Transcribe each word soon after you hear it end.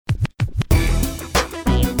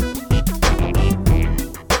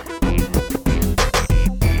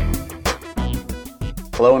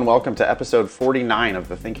Hello and welcome to episode 49 of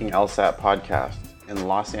the Thinking LSAT podcast in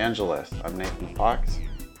Los Angeles. I'm Nathan Fox.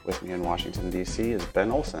 With me in Washington, D.C. is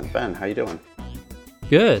Ben Olson. Ben, how you doing?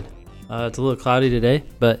 Good. It's a little cloudy today,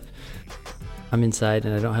 but I'm inside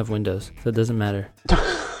and I don't have windows, so it doesn't matter.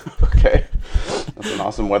 Okay. That's an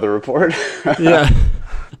awesome weather report. Yeah.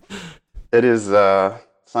 It is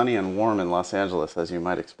sunny and warm in Los Angeles, as you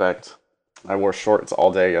might expect. I wore shorts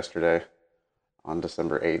all day yesterday on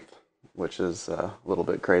December 8th, which is a little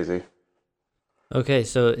bit crazy. Okay,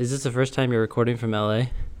 so is this the first time you're recording from LA?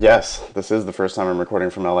 Yes, this is the first time I'm recording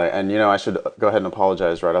from LA. And, I should go ahead and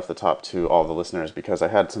apologize right off the top to all the listeners because I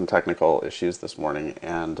had some technical issues this morning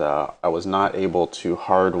and I was not able to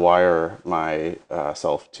hardwire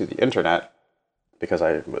myself to the internet because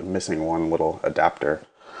I was missing one little adapter.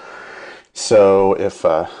 So if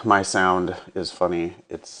my sound is funny,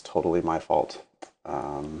 it's totally my fault.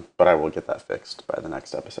 But I will get that fixed by the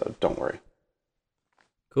next episode. Don't worry.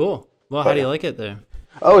 Cool. Well, how do you like it there?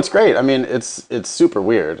 Oh, it's great. I mean, it's super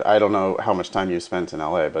weird. I don't know how much time you spent in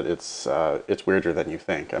LA, but it's weirder than you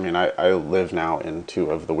think. I mean, I live now in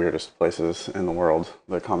two of the weirdest places in the world.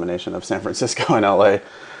 The combination of San Francisco and LA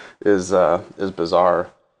is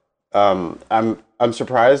bizarre. I'm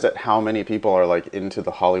surprised at how many people are like into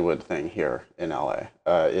the Hollywood thing here in LA.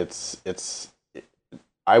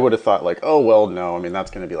 I would have thought like, oh, well, no, I mean,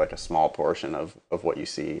 that's going to be like a small portion of what you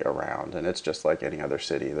see around. And it's just like any other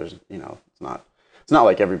city. There's, it's not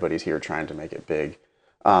like everybody's here trying to make it big.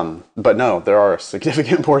 But no, there are a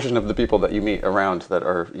significant portion of the people that you meet around that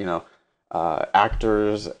are,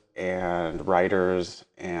 actors and writers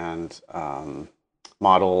and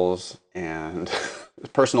models and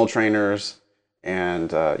personal trainers and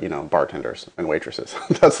bartenders and waitresses.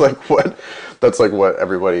 That's like what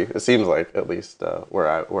everybody, it seems like, at least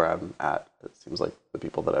where I'm at, it seems like the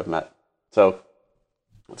people that I've met. So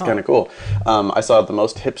it's kind of cool. I saw the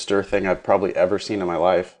most hipster thing I've probably ever seen in my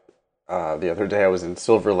life. The other day I was in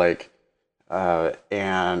Silver Lake,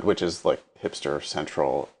 and which is like hipster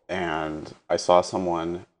central, and I saw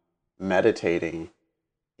someone meditating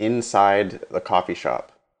inside the coffee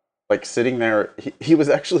shop. Like sitting there, he was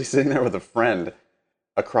actually sitting there with a friend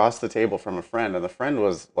across the table from a friend, and the friend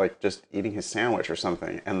was like just eating his sandwich or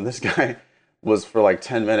something. And this guy was for like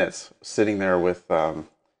 10 minutes sitting there with,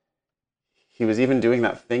 he was even doing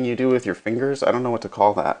that thing you do with your fingers. I don't know what to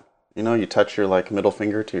call that. You touch your like middle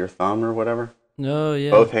finger to your thumb or whatever. No,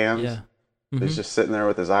 yeah. Both hands. Yeah. Mm-hmm. He's just sitting there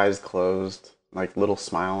with his eyes closed, like little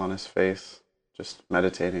smile on his face, just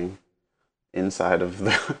meditating inside of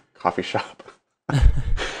the coffee shop.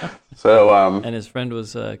 So and his friend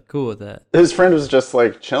was cool with that. His friend was just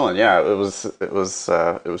like chilling. Yeah, it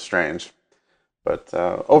was strange, but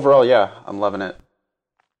overall, yeah, I'm loving it.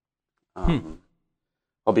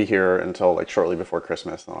 I'll be here until like shortly before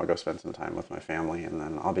Christmas, and I'll go spend some time with my family, and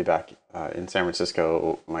then I'll be back in San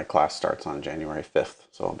Francisco. My class starts on January 5th,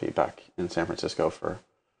 so I'll be back in San Francisco for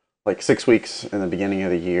like 6 weeks in the beginning of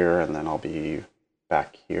the year, and then I'll be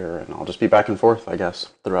back here, and I'll just be back and forth, I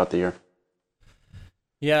guess, throughout the year.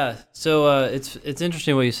 Yeah, so it's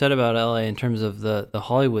interesting what you said about LA in terms of the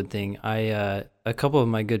Hollywood thing. A couple of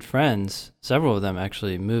my good friends, several of them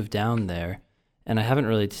actually moved down there, and I haven't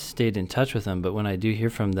really stayed in touch with them, but when I do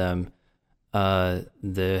hear from them,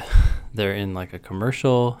 they're in like a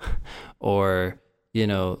commercial or,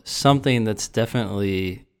 something that's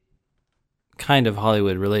definitely kind of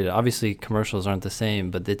Hollywood related. Obviously commercials aren't the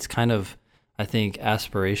same, but it's kind of, I think,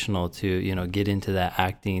 aspirational to, get into that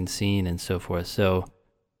acting scene and so forth. So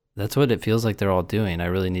that's what it feels like they're all doing. I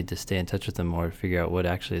really need to stay in touch with them more to figure out what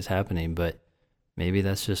actually is happening, but maybe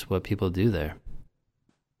that's just what people do there.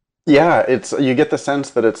 Yeah, you get the sense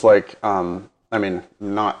that it's like, I mean,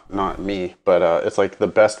 not me, but it's like the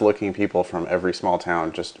best looking people from every small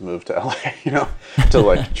town just moved to LA, to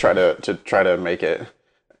like try to make it.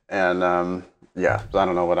 And yeah, I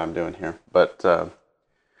don't know what I'm doing here, but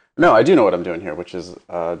no, I do know what I'm doing here, which is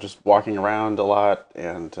just walking around a lot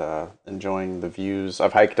and enjoying the views.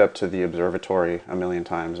 I've hiked up to the observatory a million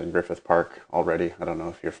times in Griffith Park already. I don't know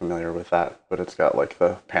if you're familiar with that, but it's got like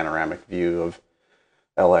the panoramic view of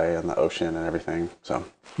LA and the ocean and everything. So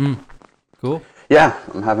cool. Yeah,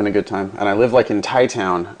 I'm having a good time. And I live like in Thai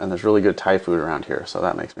town, and there's really good Thai food around here, so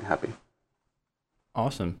that makes me happy.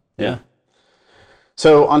 Awesome. Yeah.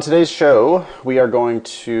 So on today's show, we are going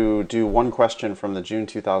to do one question from the June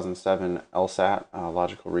 2007 LSAT,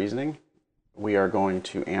 Logical Reasoning. We are going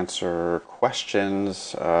to answer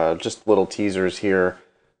questions, just little teasers here.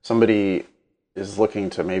 Somebody is looking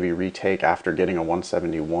to maybe retake after getting a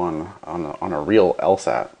 171 on a real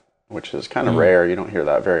LSAT, which is kind of rare. You don't hear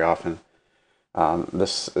that very often.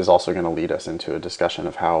 This is also going to lead us into a discussion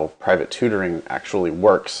of how private tutoring actually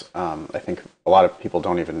works. I think a lot of people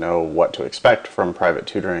don't even know what to expect from private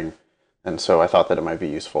tutoring, and so I thought that it might be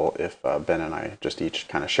useful if Ben and I just each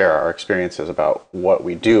kind of share our experiences about what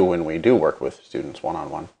we do when we do work with students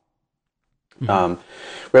one-on-one. We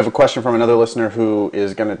have a question from another listener who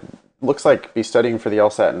is going to, looks like, be studying for the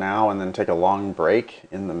LSAT now and then take a long break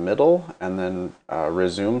in the middle and then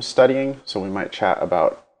resume studying. So we might chat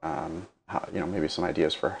about how, maybe some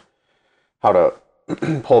ideas for how to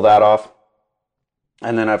pull that off.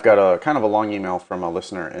 And then I've got a kind of a long email from a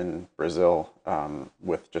listener in Brazil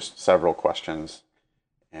with just several questions,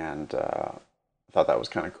 and I thought that was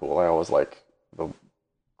kind of cool. I always like the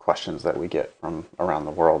questions that we get from around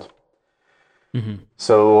the world.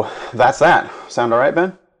 So that's that. Sound all right,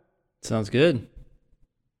 Ben? Sounds good.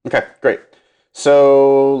 Okay, great.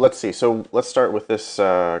 So let's see. So let's start with this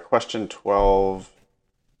question 12.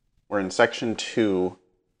 We're in section 2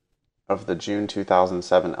 of the June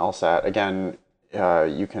 2007 LSAT. Again,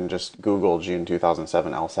 you can just Google June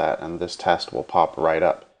 2007 LSAT and this test will pop right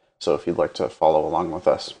up. So if you'd like to follow along with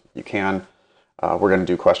us, you can. We're going to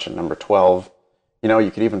do question number 12.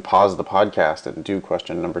 You could even pause the podcast and do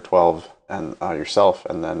question number 12 and yourself,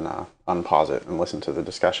 and then unpause it and listen to the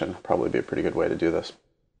discussion. Probably be a pretty good way to do this.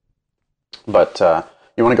 But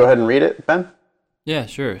you want to go ahead and read it, Ben? Yeah,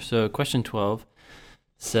 sure. So question 12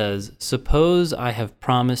 says, suppose I have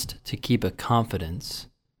promised to keep a confidence,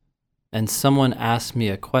 and someone asks me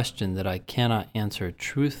a question that I cannot answer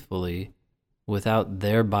truthfully without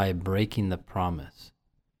thereby breaking the promise.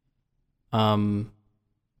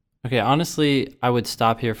 Okay, honestly, I would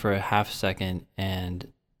stop here for a half second and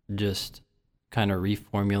just kind of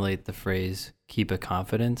reformulate the phrase, keep a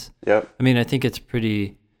confidence. Yep. I mean, I think it's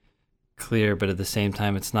pretty clear, but at the same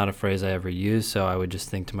time, it's not a phrase I ever use. So I would just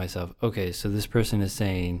think to myself, okay, so this person is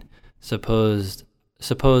saying, suppose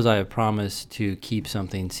I have promised to keep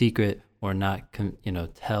something secret or not,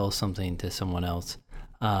 tell something to someone else.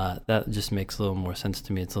 That just makes a little more sense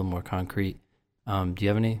to me. It's a little more concrete. Do you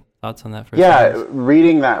have any thoughts on that?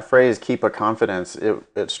 Reading that phrase, keep a confidence,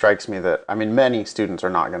 it strikes me that, many students are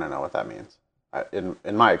not going to know what that means. In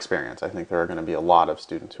my experience, I think there are going to be a lot of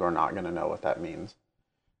students who are not going to know what that means.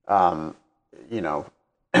 Not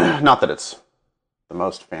that it's the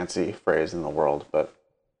most fancy phrase in the world, but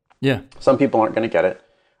yeah, some people aren't going to get it.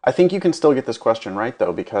 I think you can still get this question right,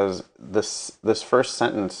 though, because this first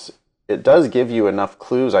sentence, it does give you enough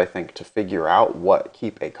clues, I think, to figure out what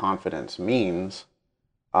keep a confidence means,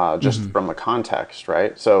 just from the context,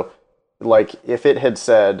 right? So, like, if it had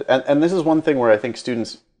said, and this is one thing where I think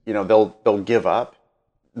students, they'll give up.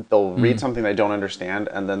 They'll read something they don't understand,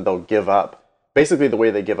 and then they'll give up. Basically, the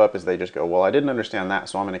way they give up is they just go, well, I didn't understand that,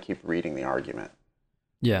 so I'm going to keep reading the argument.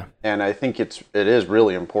 Yeah. And I think it is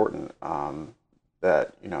really important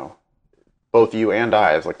that, both you and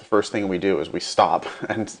I, is like the first thing we do is we stop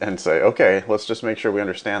and say, okay, let's just make sure we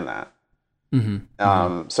understand that.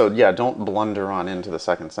 So yeah, don't blunder on into the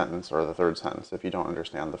second sentence or the third sentence if you don't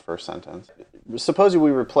understand the first sentence. Suppose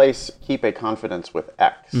we replace keep a confidence with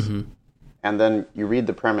X. And then you read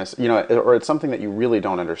the premise, or it's something that you really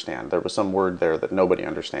don't understand. There was some word there that nobody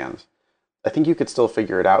understands. I think you could still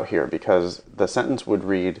figure it out here, because the sentence would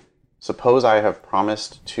read, suppose I have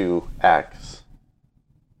promised to X,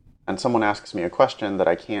 and someone asks me a question that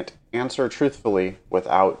I can't answer truthfully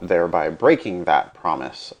without thereby breaking that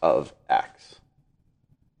promise of X.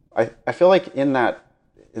 I feel like in that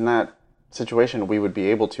situation, we would be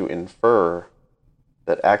able to infer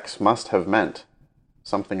that X must have meant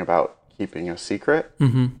something about keeping a secret,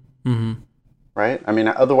 right?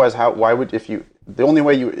 Otherwise, if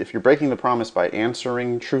you're breaking the promise by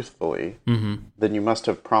answering truthfully, then you must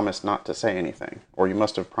have promised not to say anything, or you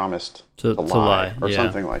must have promised to lie, or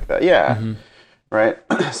something like that. Yeah, right?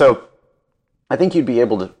 So I think you'd be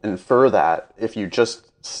able to infer that if you just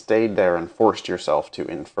stayed there and forced yourself to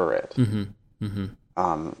infer it.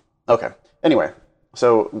 Okay. Anyway,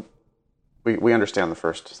 so we understand the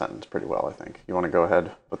first sentence pretty well, I think. You want to go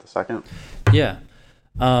ahead with the second? Yeah.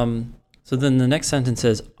 So then the next sentence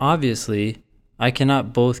says, obviously, I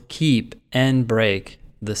cannot both keep and break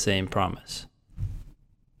the same promise.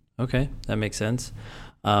 Okay, that makes sense.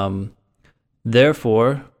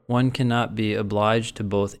 Therefore, one cannot be obliged to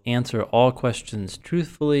both answer all questions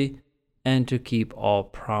truthfully and to keep all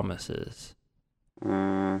promises.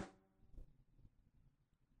 Yeah,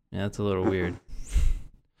 that's a little weird.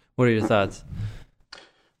 What are your thoughts?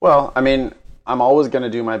 Well, I'm always going to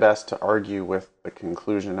do my best to argue with the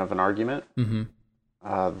conclusion of an argument.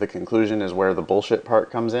 The conclusion is where the bullshit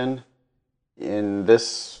part comes in. In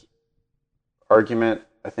this argument,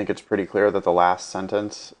 I think it's pretty clear that the last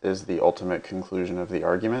sentence is the ultimate conclusion of the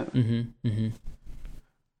argument. Mm-hmm.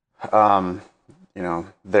 Mm-hmm. Um,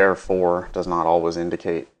 therefore does not always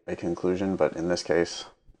indicate a conclusion, but in this case,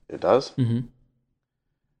 it does. Mm-hmm.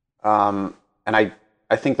 And I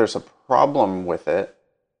think there's a problem with it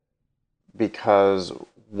because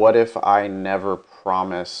what if I never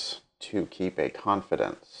promise to keep a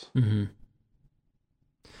confidence? Mm-hmm.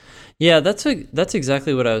 Yeah, that's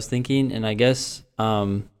exactly what I was thinking, and I guess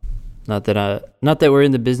not that we're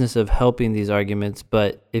in the business of helping these arguments,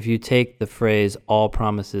 but if you take the phrase "all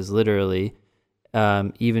promises" literally,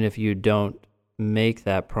 even if you don't make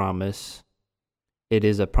that promise, it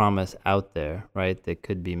is a promise out there, right? That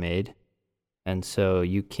could be made, and so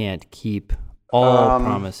you can't keep all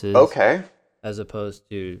promises. Okay. As opposed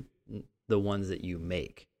to the ones that you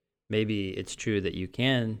make. Maybe it's true that you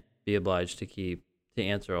can be obliged to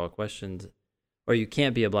answer all questions, or you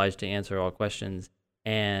can't be obliged to answer all questions,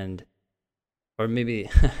 or maybe,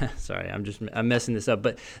 sorry, I'm messing this up,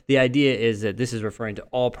 but the idea is that this is referring to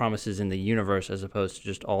all promises in the universe as opposed to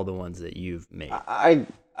just all the ones that you've made.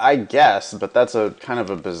 I guess, but that's a kind of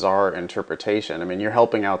a bizarre interpretation. I mean, you're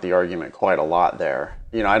helping out the argument quite a lot there.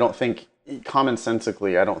 I don't think,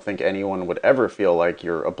 commonsensically, I don't think anyone would ever feel like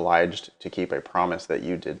you're obliged to keep a promise that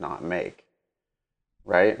you did not make.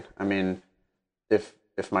 Right? I mean, if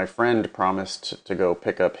my friend promised to go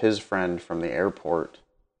pick up his friend from the airport,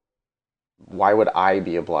 why would I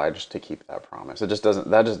be obliged to keep that promise? That just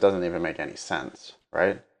doesn't even make any sense,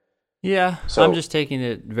 right? Yeah, so I'm just taking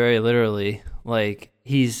it very literally. Like,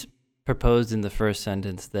 he's proposed in the first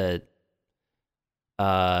sentence that,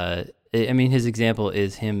 his example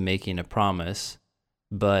is him making a promise,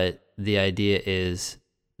 but the idea is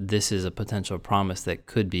this is a potential promise that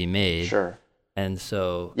could be made. Sure. And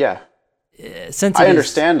so, yeah, since I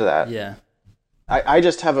understand that. Yeah. I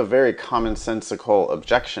just have a very commonsensical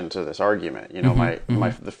objection to this argument.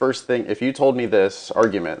 The first thing, if you told me this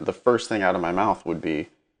argument, the first thing out of my mouth would be,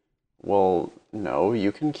 well, no,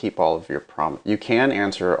 you can keep all of your you can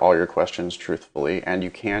answer all your questions truthfully, and you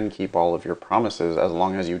can keep all of your promises as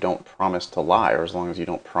long as you don't promise to lie, or as long as you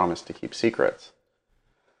don't promise to keep secrets.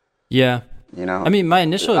 Yeah. My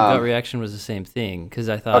initial gut reaction was the same thing, because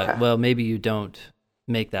I thought, okay, well, maybe you don't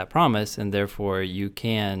make that promise, and therefore you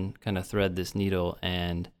can kind of thread this needle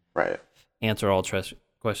and answer all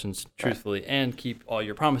questions truthfully and keep all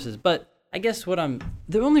your promises. But I guess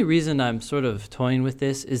the only reason I'm sort of toying with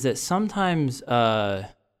this is that sometimes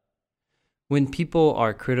when people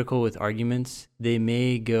are critical with arguments, they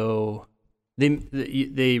may go,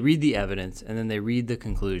 they read the evidence and then they read the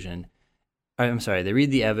conclusion. They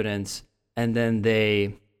read the evidence and then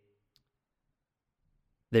they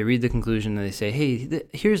read the conclusion and they say, hey,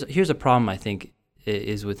 here's a problem I think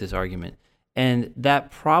is with this argument. And that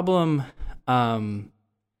problem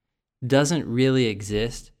doesn't really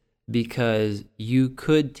exist because you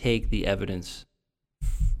could take the evidence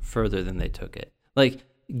further than they took it. Like,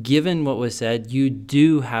 given what was said, you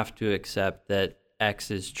do have to accept that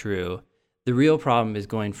X is true. The real problem is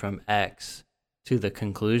going from X to the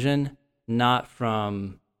conclusion, not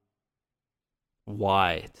from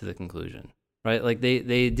Y to the conclusion. Right? Like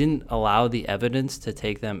they didn't allow the evidence to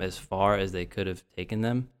take them as far as they could have taken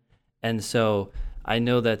them. And so I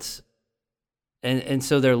know that's, and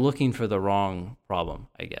so they're looking for the wrong problem,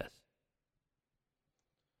 I guess.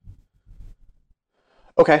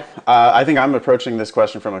 Okay. I think I'm approaching this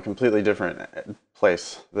question from a completely different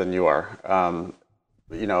place than you are.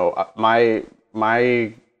 My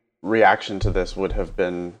reaction to this would have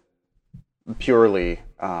been purely,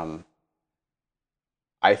 I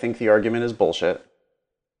think the argument is bullshit.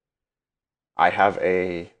 I have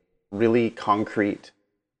a really concrete,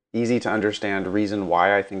 easy to understand reason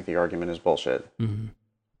why I think the argument is bullshit. Mm-hmm.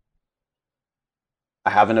 I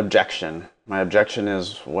have an objection. My objection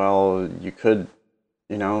is, well, you could,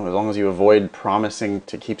 as long as you avoid promising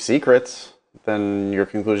to keep secrets, then your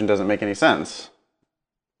conclusion doesn't make any sense.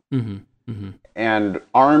 Mm-hmm. Mm-hmm. And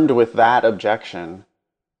armed with that objection,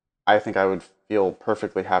 I think I would feel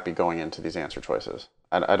perfectly happy going into these answer choices.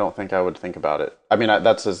 I don't think I would think about it. I mean, I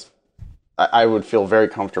would feel very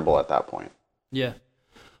comfortable at that point. Yeah.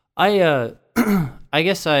 I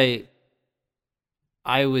guess I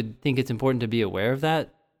would think it's important to be aware of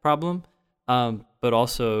that problem, but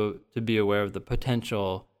also to be aware of the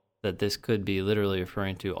potential that this could be literally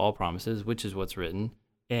referring to all promises, which is what's written,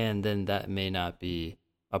 and then that may not be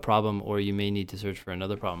a problem, or you may need to search for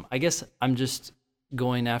another problem. I guess I'm just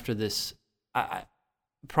going after this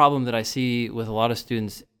problem that I see with a lot of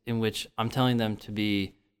students, in which I'm telling them to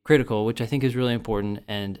be critical, which I think is really important,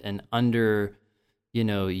 and an under,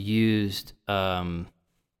 used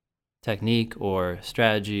technique or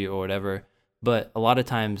strategy or whatever, but a lot of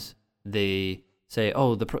times they say,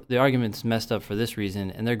 "Oh, the argument's messed up for this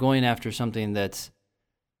reason," and they're going after something that's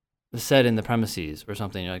said in the premises or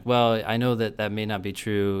something. You're like, "Well, I know that that may not be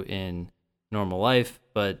true in normal life,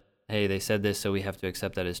 but hey, they said this, so we have to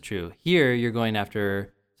accept that as true." Here, you're going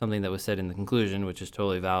after something that was said in the conclusion, which is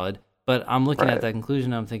totally valid. But I'm looking at Right. that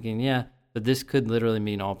conclusion, I'm thinking, yeah, but this could literally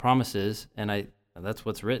mean all promises, and that's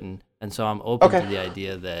what's written, and so I'm open to Okay. the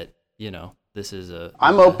idea that this is a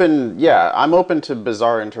I'm open. Yeah, I'm open to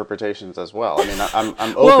bizarre interpretations as well. I mean,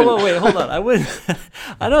 I'm Whoa, open. whoa, wait, hold on. I wouldn't.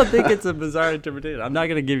 I don't think it's a bizarre interpretation. I'm not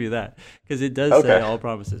going to give you that because it does say Okay. all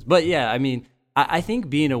promises. But yeah, I mean, I think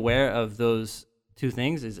being aware of those two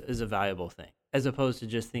things is a valuable thing, as opposed to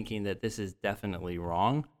just thinking that this is definitely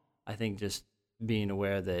wrong. I think just being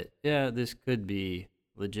aware that yeah, this could be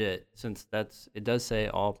legit since it does say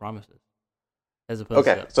all promises, as opposed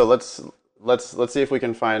Okay, to so let's see if we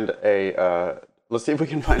can find let's see if we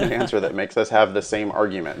can find an answer that makes us have the same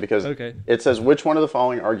argument, because okay, it says which one of the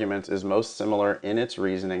following arguments is most similar in its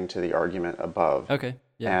reasoning to the argument above. okay,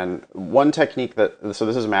 yeah, And one technique so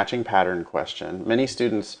this is a matching pattern question. Many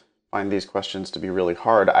students find these questions to be really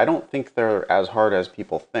hard. I don't think they're as hard as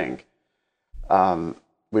people think.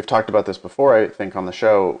 We've talked about this before, I think, on the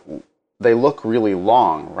show. They look really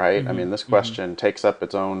long, right? I mm-hmm, mean, this mm-hmm, question takes up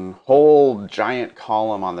its own whole giant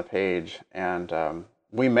column on the page, and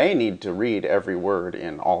we may need to read every word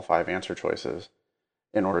in all 5 answer choices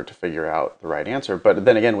in order to figure out the right answer. But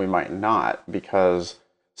then again, we might not, because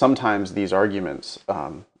sometimes these arguments,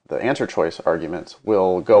 the answer choice arguments,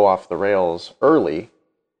 will go off the rails early.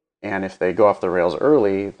 And if they go off the rails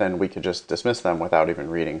early, then we could just dismiss them without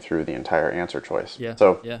even reading through the entire answer choice. yeah,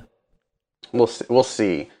 So yeah, we'll see, we'll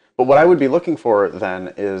see. But what I would be looking for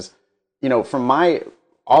then is, from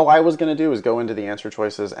all I was going to do is go into the answer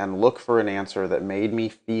choices and look for an answer that made me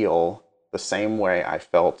feel the same way I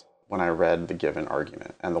felt when I read the given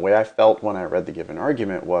argument. And the way I felt when I read the given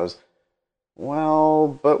argument was,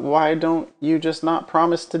 well, but why don't you just not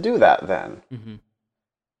promise to do that then? mm-hmm,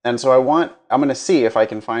 And so I'm going to see if I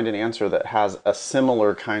can find an answer that has a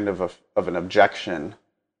similar kind of an objection.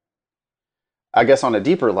 I guess on a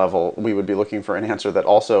deeper level, we would be looking for an answer that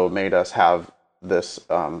also made us have this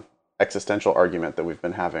existential argument that we've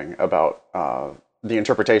been having about the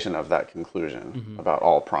interpretation of that conclusion mm-hmm, about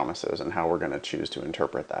all promises and how we're going to choose to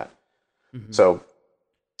interpret that. mm-hmm. So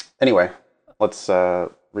anyway, let's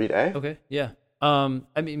read A. Okay, yeah.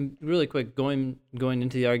 I mean, really quick, going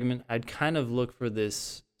into the argument, I'd kind of look for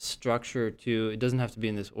this structure too. It doesn't have to be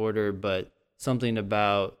in this order, but something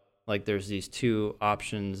about like there's these two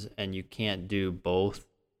options and you can't do both.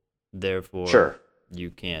 Therefore, Sure.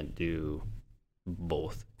 you can't do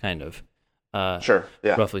both, kind of. Sure.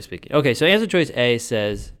 Yeah. Roughly speaking. Okay, so answer choice A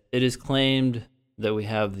says it is claimed that we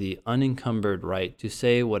have the unencumbered right to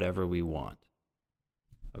say whatever we want.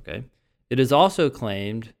 Okay. It is also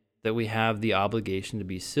claimed that we have the obligation to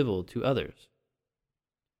be civil to others.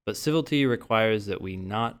 But civility requires that we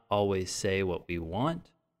not always say what we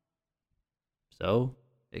want. So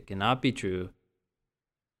it cannot be true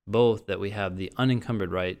both that we have the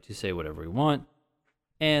unencumbered right to say whatever we want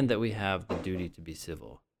and that we have the duty to be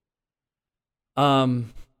civil. Wow,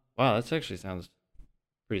 that actually sounds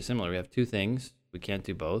pretty similar. We have two things. We can't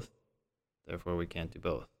do both. Therefore, we can't do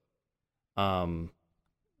both. I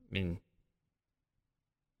mean,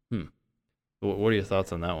 what are your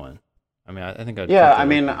thoughts on that one? I mean, I think I'd Yeah, keep that I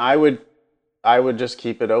mean, open. I would just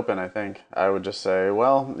keep it open, I think. I would just say,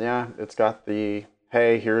 well, yeah, it's got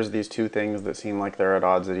hey, here's these two things that seem like they're at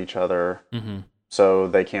odds at each other, Mm-hmm. so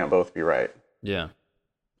they can't both be right. Yeah,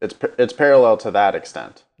 It's parallel to that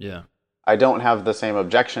extent. yeah, I don't have the same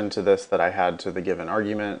objection to this that I had to the given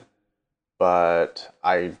argument, but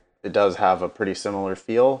it does have a pretty similar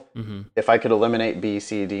feel. mm-hmm. If I could eliminate B,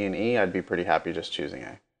 C, D, and E, I'd be pretty happy just choosing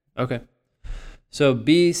A. Okay. So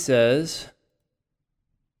B says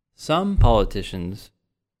some politicians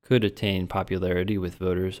could attain popularity with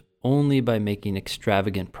voters only by making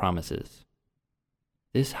extravagant promises.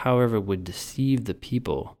 This, however, would deceive the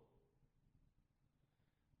people.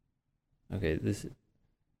 Okay,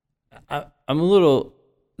 I'm a little.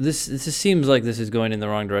 This seems like this is going in the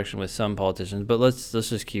wrong direction with some politicians, but let's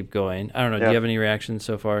just keep going. I don't know. Do Yeah. you have any reactions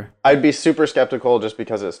so far? I'd be super skeptical just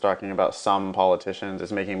because it's talking about some politicians.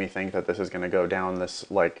 It's making me think that this is going to go down this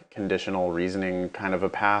like conditional reasoning kind of a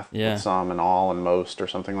path Yeah. with some and all and most or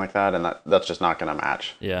something like that, and that's just not going to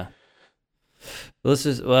match. Yeah. Let's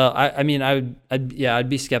just. Well, I mean, I'd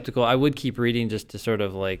be skeptical. I would keep reading just to sort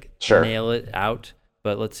of like Sure. nail it out.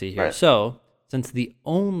 But let's see here. Right. So, since the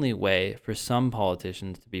only way for some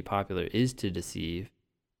politicians to be popular is to deceive,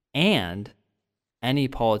 and any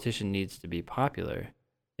politician needs to be popular.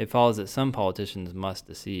 It follows that some politicians must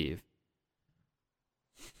deceive.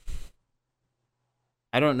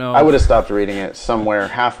 I don't know. I would have stopped reading it somewhere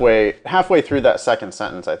halfway through that second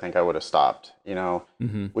sentence. I think I would have stopped.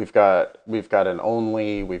 We've got an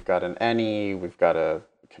only, we've got an any, we've got a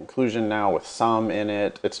conclusion now with some in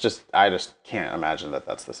it. It's just, I just can't imagine that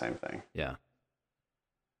that's the same thing. Yeah.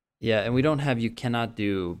 Yeah, and we don't have, you cannot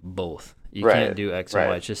do both. You Right, can't do X and Y.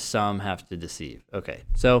 right. It's just some have to deceive. Okay,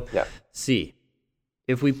 so Yeah. C.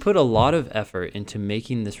 If we put a lot of effort into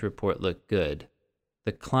making this report look good,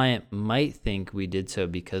 the client might think we did so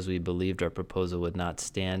because we believed our proposal would not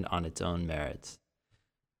stand on its own merits.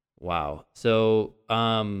 Wow. So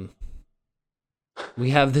we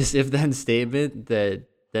have this if-then statement that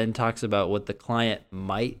then talks about what the client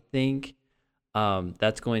might think.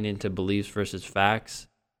 That's going into beliefs versus facts.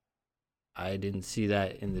 I didn't see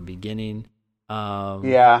that in the beginning.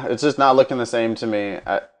 Yeah, it's just not looking the same to me.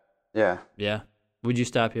 Yeah. Yeah. Would you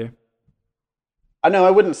stop here? I know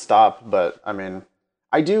I wouldn't stop, but I mean,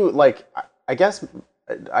 I do like. I guess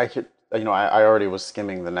I could. I already was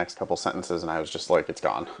skimming the next couple sentences, and I was just like, it's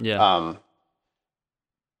gone. Yeah.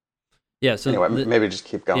 Yeah. So Anyway, maybe just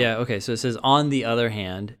keep going. Yeah. Okay. So it says, on the other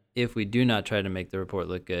hand, if we do not try to make the report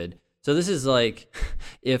look good. So this is like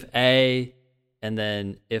if A and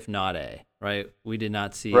then if not A, right? We did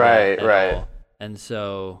not see Right, that at right. all. And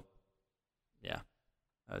so, yeah,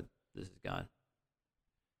 this is gone.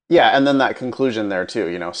 Yeah, and then that conclusion there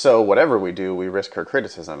too. So whatever we do, we risk her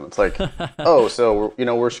criticism. It's like, oh, so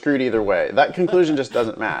we're screwed either way. That conclusion just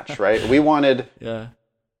doesn't match, right? Yeah.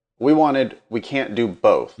 We can't do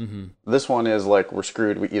both. Mm-hmm. This one is like we're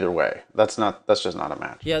screwed either way. That's just not a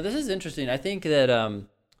match. Yeah, this is interesting. I think that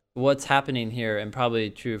what's happening here, and probably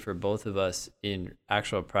true for both of us in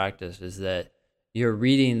actual practice, is that you're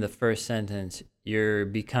reading the first sentence, you're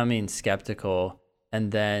becoming skeptical,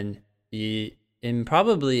 and then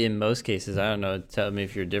probably in most cases, I don't know, tell me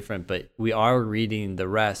if you're different, but we are reading the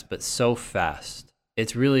rest, but so fast.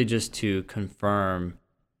 It's really just to confirm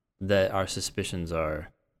that our suspicions are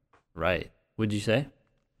right. Would you say?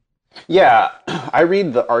 Yeah, I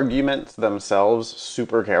read the arguments themselves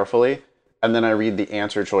super carefully, and then I read the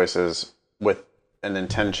answer choices with an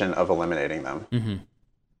intention of eliminating them. Mm-hmm.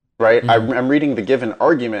 Right? Mm-hmm. I'm reading the given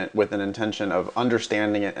argument with an intention of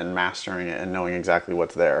understanding it and mastering it and knowing exactly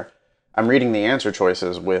what's there. I'm reading the answer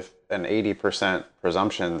choices with an 80%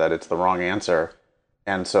 presumption that it's the wrong answer,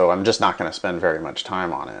 and so I'm just not going to spend very much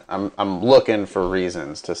time on it. I'm looking for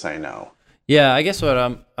reasons to say no. Yeah, I guess what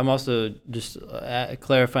I'm also just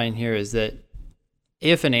clarifying here is that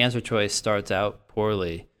if an answer choice starts out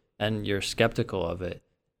poorly and you're skeptical of it,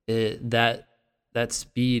 that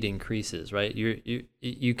speed increases, right?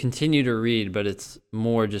 You continue to read, but it's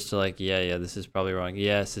more just to like, yeah, this is probably wrong.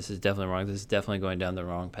 Yes, this is definitely wrong. This is definitely going down the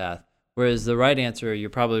wrong path. Whereas the right answer, you're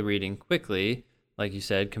probably reading quickly, like you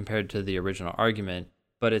said, compared to the original argument,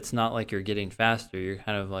 but it's not like you're getting faster. You're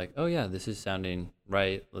kind of like, oh yeah, this is sounding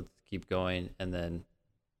right. Let's keep going. And then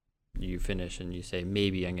you finish and you say,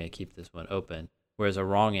 maybe I'm going to keep this one open. Whereas a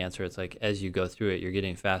wrong answer, it's like as you go through it, you're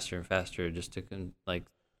getting faster and faster just to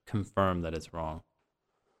confirm that it's wrong.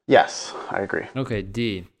 Yes, I agree. Okay,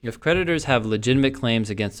 D. If creditors have legitimate claims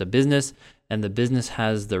against a business and the business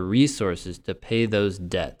has the resources to pay those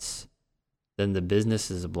debts, then the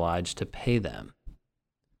business is obliged to pay them.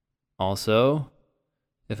 Also,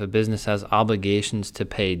 if a business has obligations to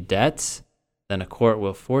pay debts, then a court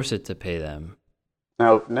will force it to pay them.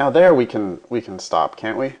 Now there we can stop,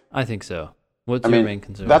 can't we? I think so. What's your main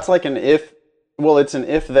concern? That's like an if. Well, it's an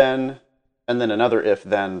if then, and then another if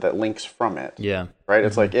then that links from it. Yeah. Right. Mm-hmm.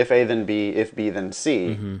 It's like if A then B, if B then C.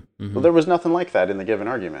 Mm-hmm. Mm-hmm. Well, there was nothing like that in the given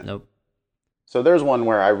argument. Nope. So there's one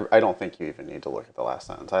where I don't think you even need to look at the last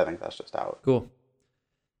sentence. I think that's just out. Cool.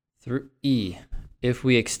 Through E. If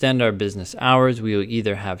we extend our business hours, we will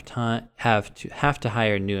either have to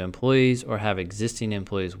hire new employees or have existing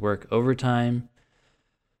employees work overtime.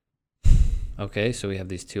 Okay, so we have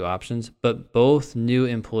these two options, but both new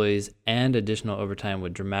employees and additional overtime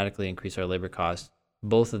would dramatically increase our labor costs.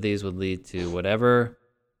 Both of these would lead to whatever.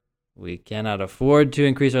 We cannot afford to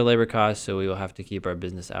increase our labor costs, so we will have to keep our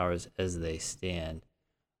business hours as they stand.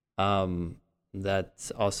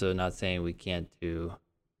 That's also not saying we can't do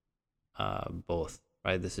both,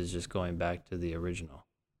 right? This is just going back to the original.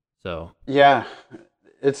 So yeah,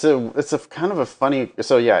 it's a kind of a funny.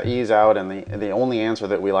 So yeah, E's out, and the only answer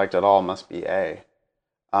that we liked at all must be A.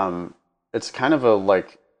 It's kind of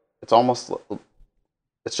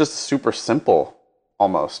it's just super simple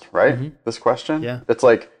almost, right? Mm-hmm. This question. Yeah. It's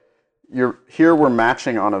like we're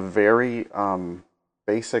matching on a very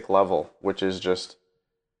basic level, which is just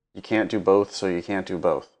You can't do both, so you can't do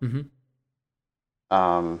both. Mm-hmm.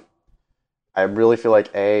 Um, I really feel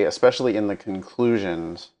like A, especially in the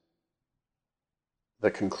conclusions,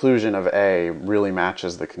 the conclusion of A really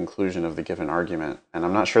matches the conclusion of the given argument. And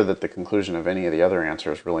I'm not sure that the conclusion of any of the other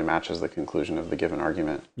answers really matches the conclusion of the given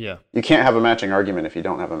argument. Yeah. You can't have a matching argument if you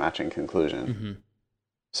don't have a matching conclusion. Mm-hmm.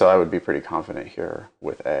 So I would be pretty confident here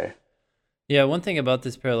with A. Yeah, one thing about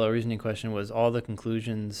this parallel reasoning question was all the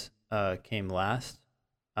conclusions came last,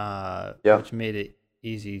 which made it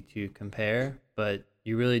easy to compare, but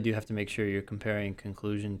you really do have to make sure you're comparing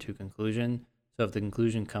conclusion to conclusion. So if the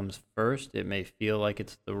conclusion comes first, it may feel like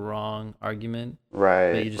it's the wrong argument.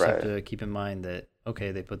 Right. But you just have to keep in mind that,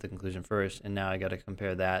 okay, they put the conclusion first, and now I got to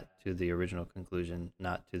compare that to the original conclusion,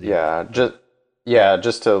 not to the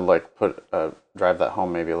just to like drive that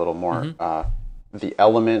home maybe a little more. Mm-hmm. The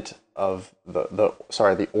element of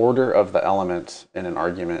the order of the elements in an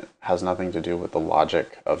argument has nothing to do with the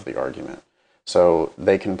logic of the argument. So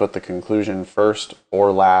they can put the conclusion first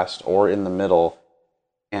or last or in the middle,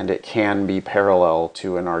 and it can be parallel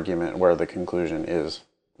to an argument where the conclusion is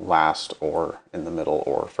last or in the middle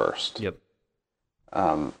or first. Yep.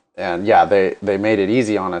 And yeah, they made it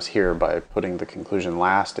easy on us here by putting the conclusion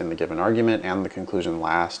last in the given argument and the conclusion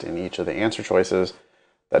last in each of the answer choices.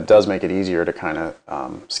 That does make it easier to kind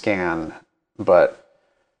of scan, but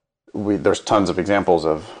there's tons of examples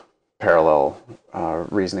of parallel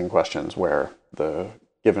reasoning questions where the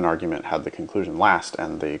given argument had the conclusion last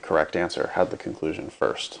and the correct answer had the conclusion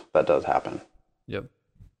first. That does happen. Yep.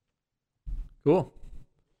 Cool.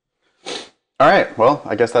 All right. Well,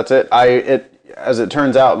 I guess that's it. As it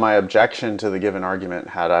turns out, my objection to the given argument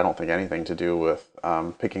had, I don't think, anything to do with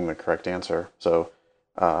picking the correct answer. So,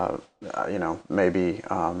 maybe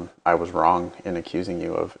I was wrong in accusing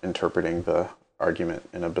you of interpreting the argument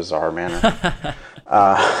in a bizarre manner.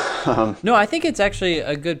 No, I think it's actually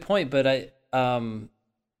a good point, but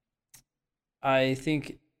I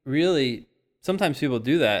think really sometimes people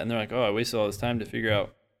do that and they're like, oh, I wasted all this time to figure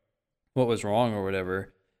out what was wrong or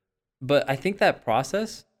whatever. But I think that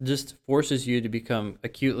process just forces you to become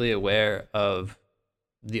acutely aware of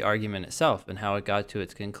the argument itself and how it got to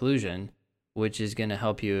its conclusion, which is going to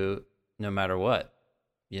help you no matter what,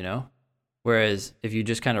 you know? Whereas if you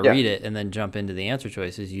just kind of read it and then jump into the answer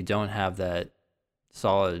choices, you don't have that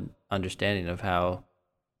solid understanding of how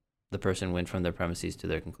the person went from their premises to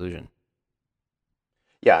their conclusion.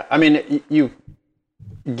 Yeah, I mean, you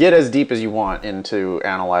get as deep as you want into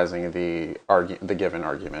analyzing the given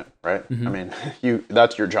argument, right? Mm-hmm. I mean,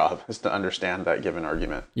 that's your job, is to understand that given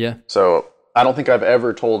argument. Yeah. So I don't think I've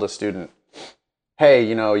ever told a student, hey,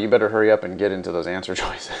 you better hurry up and get into those answer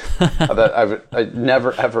choices. I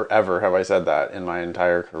never, ever, ever have I said that in my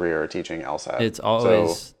entire career teaching LSAT. It's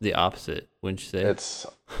always the opposite, wouldn't you say?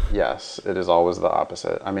 Yes, it is always the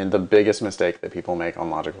opposite. I mean, the biggest mistake that people make on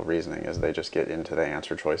logical reasoning is they just get into the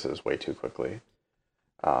answer choices way too quickly.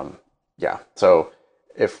 So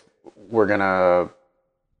if we're gonna,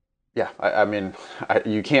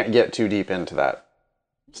 you can't get too deep into that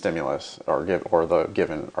stimulus or the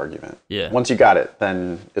given argument. Yeah. Once you got it,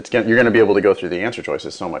 then you're going to be able to go through the answer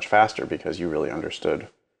choices so much faster because you really understood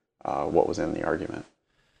what was in the argument.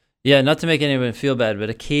 Yeah, not to make anyone feel bad,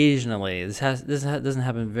 but occasionally this doesn't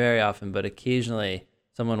happen very often, but occasionally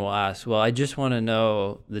someone will ask, "Well, I just want to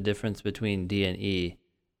know the difference between D and E,"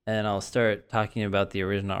 and I'll start talking about the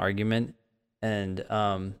original argument, and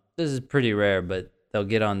this is pretty rare, but they'll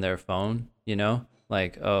get on their phone,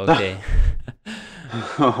 like, "Oh, okay."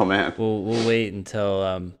 Oh man. We'll wait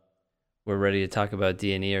until we're ready to talk about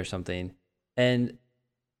D and E or something. And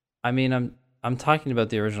I mean, I'm talking about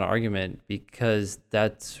the original argument because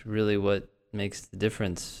that's really what makes the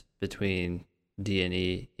difference between D and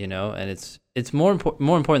E, and it's more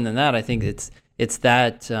important than that. I think it's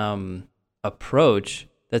that approach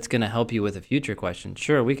that's going to help you with a future question.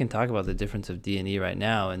 Sure, we can talk about the difference of D and E right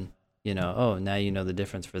now, and now you know the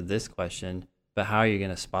difference for this question, but how are you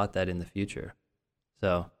going to spot that in the future?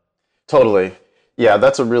 So totally. Yeah,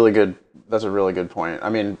 that's a really good point. I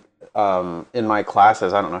mean, in my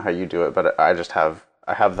classes, I don't know how you do it, but I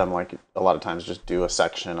have them, like, a lot of times just do a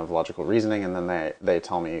section of logical reasoning, and then they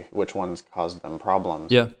tell me which ones caused them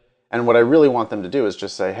problems. Yeah. And what I really want them to do is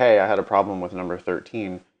just say, hey, I had a problem with number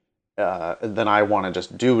 13. Then I want to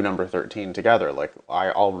just do number 13 together. Like,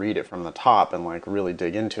 I'll read it from the top and like really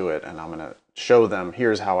dig into it, and I'm going to show them,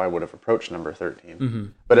 here's how I would have approached number 13. Mm-hmm.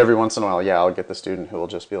 But every once in a while, I'll get the student who will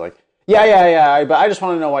just be like, but I just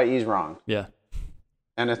want to know why E's wrong. Yeah.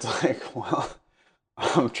 And it's like, well,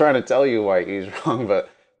 I'm trying to tell you why E's wrong, but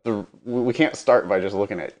we can't start by just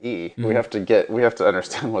looking at E. Mm-hmm. We have to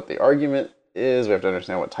understand what the argument is. We have to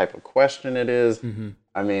understand what type of question it is. Mm-hmm.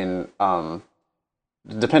 I mean,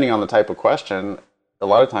 depending on the type of question, a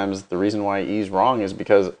lot of times the reason why E is wrong is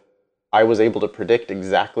because I was able to predict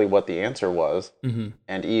exactly what the answer was, Mm-hmm.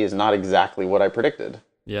 and E is not exactly what I predicted.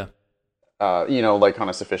 Yeah. Like on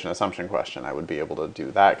a sufficient assumption question, I would be able to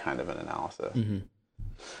do that kind of an analysis. Mm-hmm.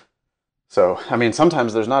 So, I mean,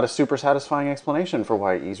 sometimes there's not a super satisfying explanation for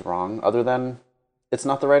why E's wrong, other than it's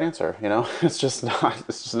not the right answer. It's just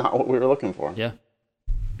not what we were looking for. Yeah.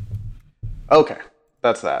 Okay,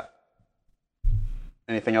 that's that.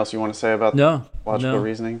 Anything else you want to say about logical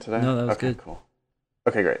reasoning today? No, that was okay, good. Cool.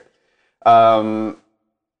 Okay, great.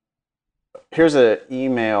 Here's an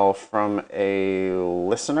email from a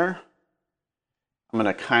listener. I'm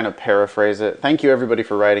going to kind of paraphrase it. Thank you, everybody,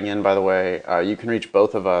 for writing in, by the way. You can reach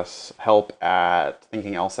both of us,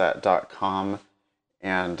 help@thinkinglsat.com.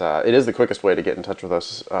 And it is the quickest way to get in touch with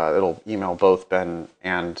us. It'll email both Ben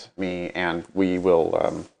and me, and we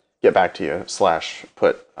will get back to you /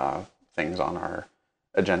 put things on our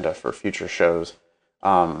agenda for future shows.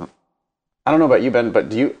 I don't know about you, Ben,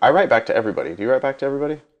 but I write back to everybody. Do you write back to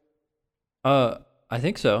everybody? I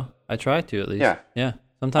think so. I try to, at least. Yeah. Yeah.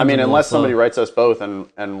 Sometimes I mean, unless somebody writes us both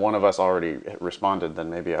and one of us already responded,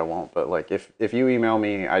 then maybe I won't. But like, if you email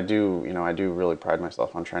me, I do really pride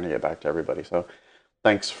myself on trying to get back to everybody. So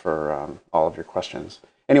thanks for all of your questions.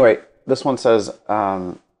 Anyway, this one says,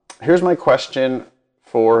 here's my question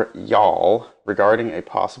for y'all regarding a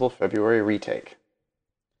possible February retake.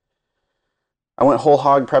 I went whole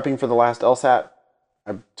hog prepping for the last LSAT.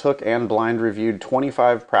 I took and blind reviewed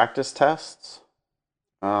 25 practice tests.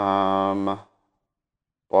 Blah,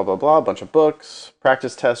 blah, blah, a bunch of books,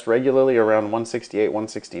 practice test regularly around 168,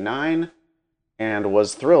 169, and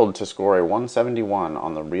was thrilled to score a 171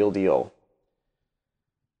 on the real deal.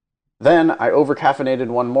 Then I over-caffeinated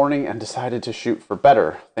one morning and decided to shoot for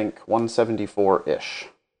better, think 174-ish.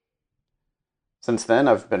 Since then,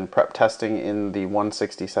 I've been prep testing in the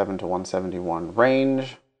 167 to 171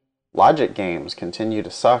 range. Logic games continue to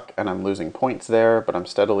suck, and I'm losing points there, but I'm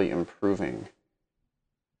steadily improving.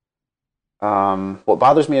 What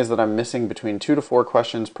bothers me is that I'm missing between 2 to 4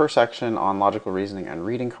 questions per section on logical reasoning and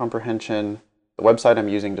reading comprehension. The website I'm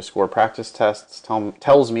using to score practice tests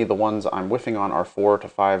tells me the ones I'm whiffing on are 4 to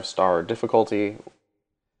 5 star difficulty.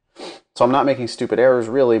 So I'm not making stupid errors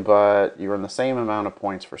really, but you earn the same amount of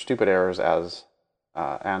points for stupid errors as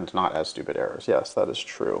and not as stupid errors. Yes, that is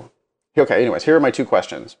true. Okay, anyways, here are my 2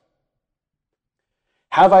 questions.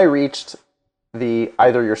 Have I reached the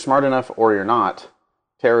either you're smart enough or you're not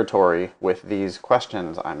territory with these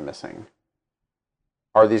questions I'm missing?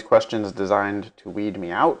 Are these questions designed to weed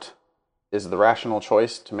me out? Is the rational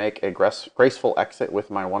choice to make a graceful exit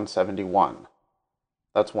with my 171?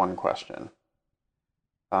 That's one question.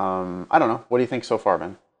 I don't know. What do you think so far,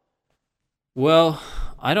 Ben? Well,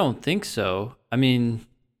 I don't think so. I mean,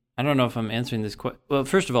 I don't know if I'm answering this question. Well,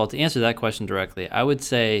 first of all, to answer that question directly, I would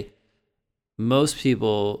say most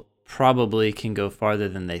people probably can go farther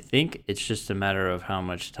than they think. It's just a matter of how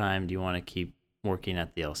much time do you want to keep working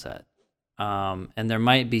at the LSAT. And there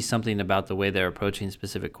might be something about the way they're approaching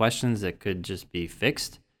specific questions that could just be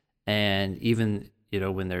fixed. And even,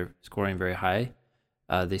 when they're scoring very high,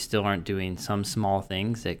 they still aren't doing some small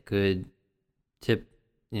things that could tip,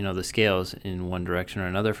 the scales in one direction or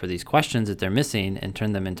another for these questions that they're missing and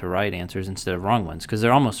turn them into right answers instead of wrong ones. Because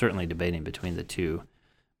they're almost certainly debating between the two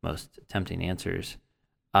most tempting answers.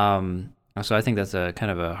 So I think that's a kind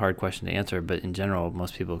of a hard question to answer, but in general,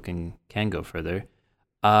 most people can go further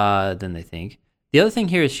than they think. The other thing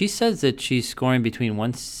here is she says that she's scoring between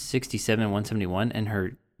 167 and 171, and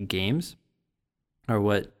her games are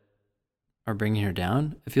what are bringing her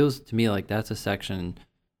down. It feels to me like that's a section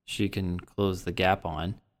she can close the gap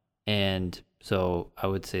on, and so I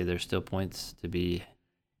would say there's still points to be.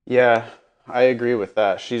 Yeah, I agree with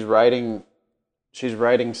that. She's writing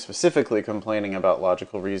specifically complaining about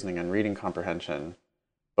logical reasoning and reading comprehension.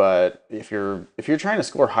 But if you're trying to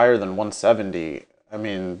score higher than 170,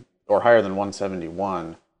 or higher than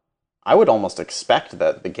 171, I would almost expect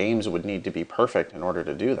that the games would need to be perfect in order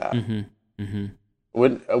to do that. Mm-hmm. Mm-hmm.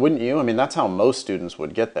 Wouldn't you? I mean, that's how most students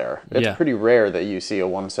would get there. It's pretty rare that you see a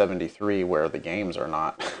 173 where the games are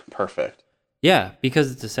not perfect. Yeah, because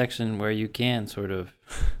it's a section where you can sort of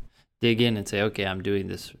dig in and say, okay, I'm doing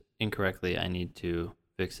this incorrectly. I need to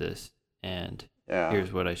fix this, and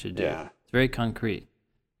here's what I should do. Yeah. It's very concrete.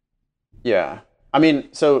 Yeah. I mean,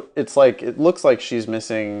 so it looks like she's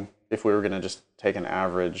missing, if we were going to just take an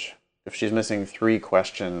average, if she's missing 3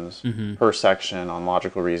 questions per section on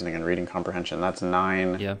logical reasoning and reading comprehension, that's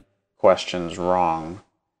 9 questions wrong.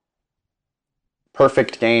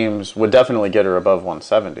 Perfect games would definitely get her above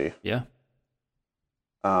 170. Yeah.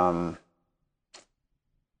 Um,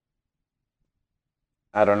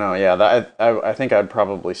 I don't know. Yeah, that, I think I'd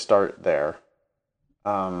probably start there.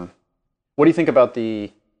 What do you think about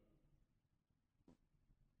the?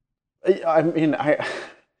 I mean, I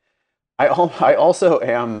also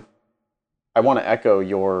am. I want to echo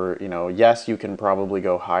your. Yes, you can probably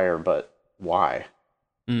go higher, but why?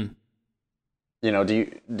 Mm. Do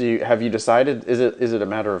you have you decided? Is it a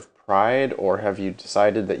matter of pride, or have you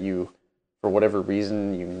decided that you, for whatever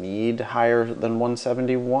reason, you need higher than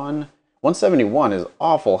 171? 171 is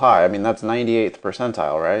awful high. I mean, that's 98th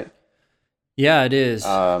percentile, right? Yeah, it is.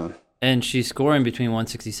 Um, And she's scoring between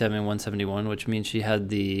 167 and 171, which means she had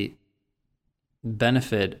the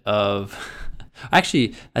benefit of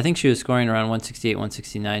actually, I think she was scoring around 168,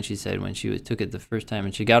 169, she said, when took it the first time,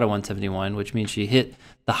 and she got a 171, which means she hit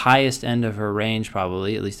the highest end of her range,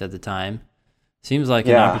 probably, at least at the time. Seems like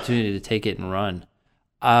an yeah, opportunity to take it and run.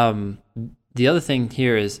 Um, the other thing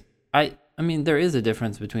here is, I mean, there is a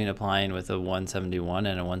difference between applying with a 171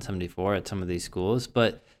 and a 174 at some of these schools,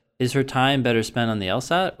 but is her time better spent on the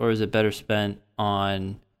LSAT, or is it better spent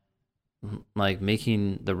on like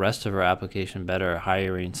making the rest of her application better,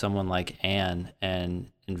 hiring someone like Anne and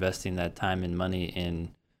investing that time and money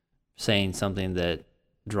in saying something that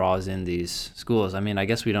draws in these schools? I mean, I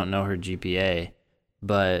guess we don't know her GPA,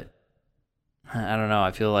 but I don't know.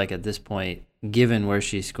 I feel like at this point, given where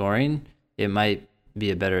she's scoring, it might be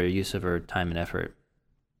a better use of her time and effort.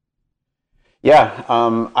 yeah.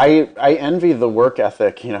 I envy the work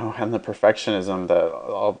ethic, and the perfectionism that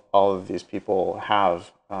all of these people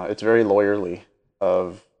have. It's very lawyerly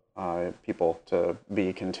of people to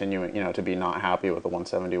be continuing, to be not happy with the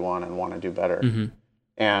 171 and want to do better. Hmm.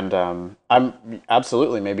 And I'm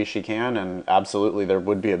absolutely, maybe she can, and absolutely there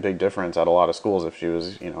would be a big difference at a lot of schools if she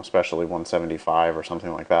was, especially 175 or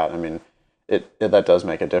something like that. I mean, that does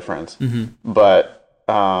make a difference, Hmm. but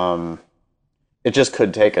it just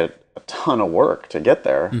could take a ton of work to get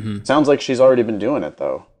there. Hmm. Sounds like she's already been doing it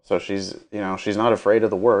though, so she's not afraid of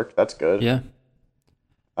the work. That's good. Yeah.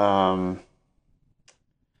 Um,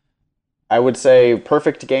 I would say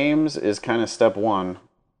perfect games is kind of step one.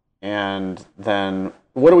 And then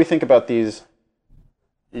what do we think about these?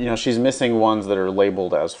 She's missing ones that are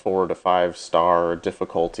labeled as 4 to 5 star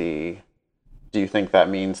difficulty. Do you think that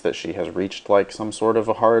means that she has reached like some sort of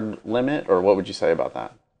a hard limit, or what would you say about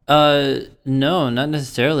that? No, not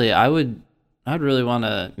necessarily. I'd really want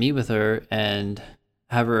to meet with her and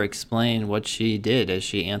have her explain what she did as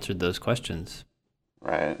she answered those questions.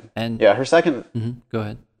 Right. And Yeah, her second, go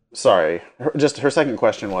ahead. sorry, just her second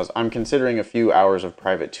question was, I'm considering a few hours of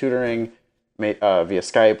private tutoring via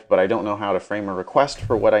Skype, but I don't know how to frame a request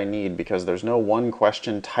for what I need because there's no one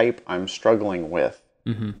question type I'm struggling with.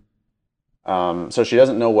 Hmm. So she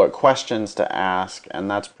doesn't know what questions to ask, and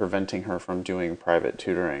that's preventing her from doing private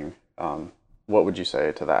tutoring. What would you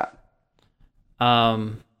say to that?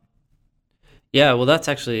 Um, yeah, well, that's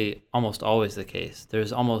actually almost always the case.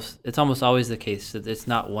 It's almost always the case that it's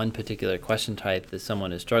not one particular question type that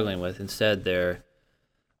someone is struggling with. Instead, they're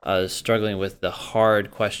struggling with the hard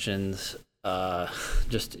questions,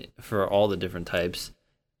 just for all the different types,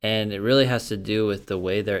 and it really has to do with the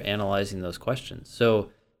way they're analyzing those questions. So,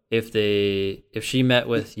 if she met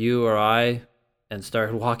with you or I and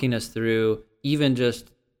started walking us through even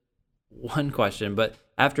just one question, but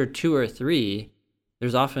after two or three,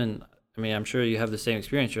 there's often, I mean, I'm sure you have the same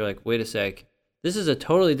experience. You're like, wait a sec, this is a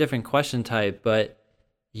totally different question type, but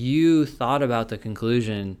you thought about the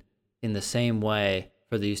conclusion in the same way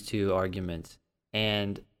for these two arguments.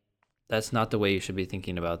 And that's not the way you should be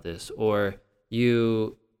thinking about this. Or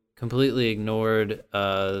you completely ignored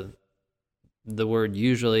the word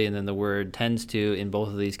usually and then the word tends to in both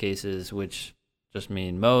of these cases, which just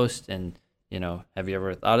mean most. And, have you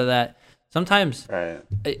ever thought of that? Sometimes, Right.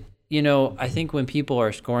 I think when people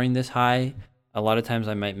are scoring this high, a lot of times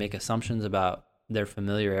I might make assumptions about their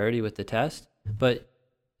familiarity with the test, but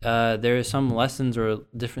there are some lessons or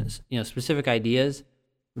different, specific ideas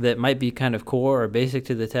that might be kind of core or basic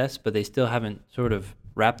to the test, but they still haven't sort of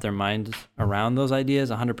wrapped their minds around those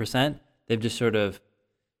ideas 100%. They've just sort of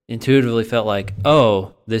intuitively felt like,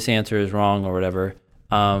 oh, this answer is wrong or whatever,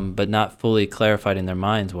 but not fully clarified in their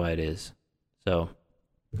minds why it is. So,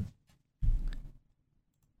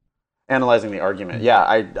 Analyzing the argument. Yeah,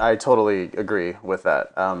 I totally agree with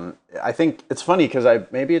that. I think it's funny because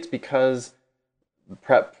maybe it's because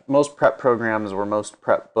most prep programs or most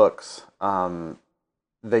prep books,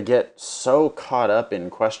 they get so caught up in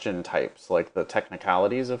question types, like the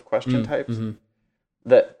technicalities of question types, mm-hmm.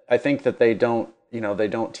 that I think that they don't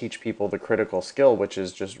teach people the critical skill, which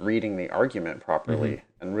is just reading the argument properly Mm-hmm.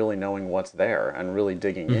 and really knowing what's there and really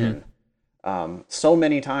digging Mm-hmm. in. So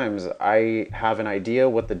many times I have an idea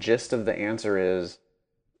what the gist of the answer is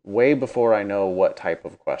way before I know what type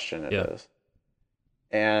of question it Yeah. is.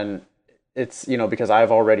 And it's, because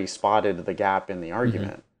I've already spotted the gap in the Mm-hmm.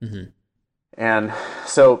 argument. Mm-hmm. And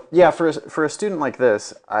so, yeah, for a student like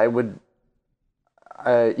this, I would,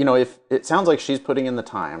 if it sounds like she's putting in the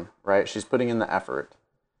time, right? She's putting in the effort.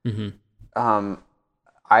 Mm-hmm. Um,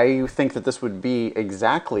 I think that this would be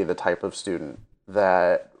exactly the type of student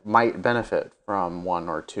that might benefit from one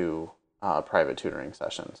or two private tutoring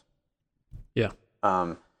sessions. Yeah.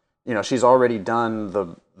 Um, she's already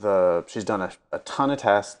done she's done a ton of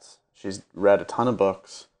tests. She's read a ton of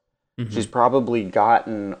books. Mm-hmm. She's probably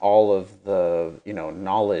gotten all of the,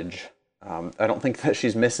 knowledge. I don't think that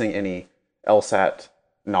she's missing any LSAT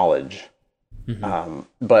knowledge. Mm-hmm.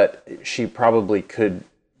 But she probably could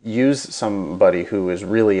use somebody who is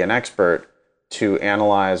really an expert to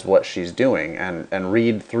analyze what she's doing and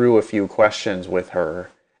read through a few questions with her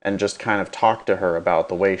and just kind of talk to her about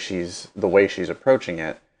the way she's approaching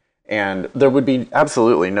it. And there would be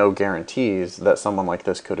absolutely no guarantees that someone like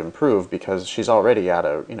this could improve because she's already at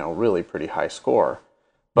a, really pretty high score.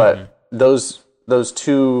 Mm-hmm. But those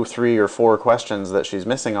 2, 3, or 4 questions that she's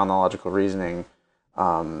missing on the logical reasoning,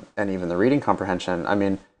 and even the reading comprehension, I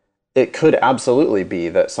mean, it could absolutely be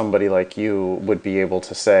that somebody like you would be able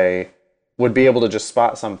to just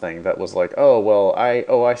spot something that was like, oh, well,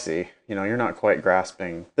 I see. You're not quite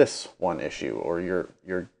grasping this one issue, or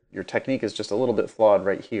your technique is just a little bit flawed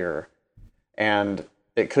right here. And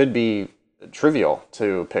it could be trivial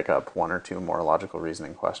to pick up 1 or 2 more logical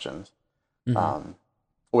reasoning questions Mm-hmm.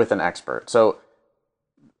 with an expert. So,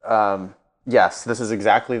 yes, this is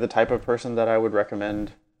exactly the type of person that I would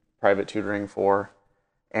recommend private tutoring for.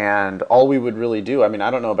 And all we would really do, I mean, I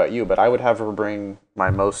don't know about you, but I would have her bring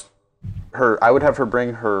I would have her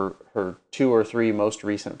bring her 2 or 3 most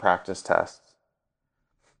recent practice tests.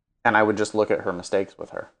 And I would just look at her mistakes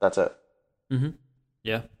with her. That's it. Mm-hmm.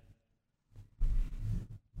 Yeah.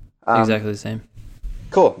 Um, Exactly the same.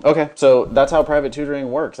 Cool. Okay. So that's how private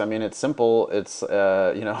tutoring works. I mean, it's simple. It's,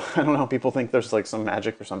 I don't know. People think there's like some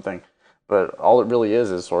magic or something, but all it really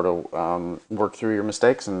is sort of work through your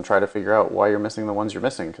mistakes and try to figure out why you're missing the ones you're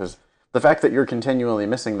missing. Because the fact that you're continually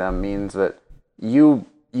missing them means that you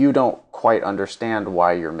don't quite understand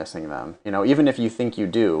why you're missing them. Even if you think you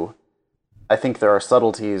do, I think there are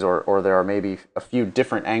subtleties or there are maybe a few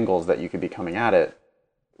different angles that you could be coming at it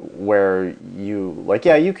where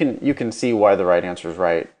you can see why the right answer is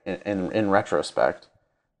right in retrospect,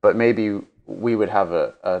 but maybe we would have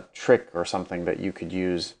a trick or something that you could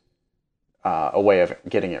use, a way of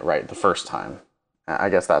getting it right the first time. I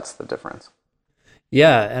guess that's the difference.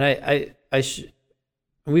 Yeah, and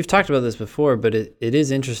we've talked about this before, but it is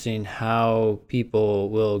interesting how people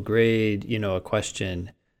will grade, a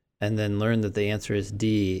question and then learn that the answer is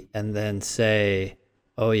D and then say,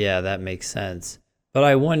 oh yeah, that makes sense. But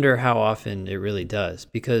I wonder how often it really does,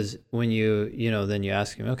 because when then you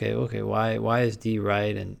ask him, okay, why is D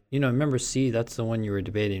right? And remember C, that's the one you were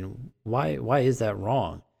debating. Why is that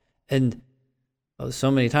wrong? And so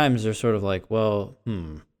many times they're sort of like, well,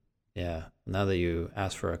 yeah, now that you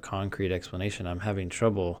ask for a concrete explanation, I'm having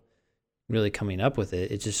trouble really coming up with it.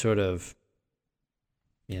 It's just sort of,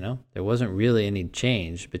 there wasn't really any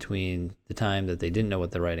change between the time that they didn't know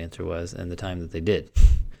what the right answer was and the time that they did.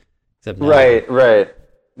 Except now, Right.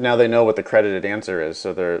 Now they know what the credited answer is,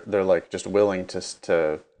 so they're like just willing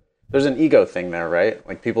to. There's an ego thing there, right?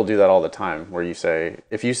 Like people do that all the time, where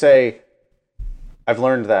if you say, I've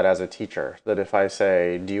learned that as a teacher, that if I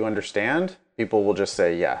say, do you understand? People will just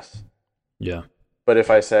say yes. yeah, But if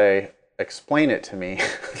I say, explain it to me,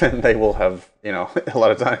 then they will have, a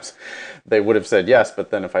lot of times they would have said yes. But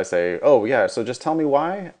then if I say, oh, yeah, so just tell me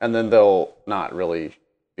why, and then they'll not really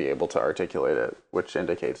be able to articulate it, which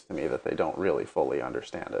indicates to me that they don't really fully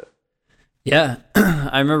understand it. yeah.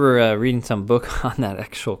 I remember reading some book on that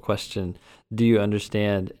actual question. Do you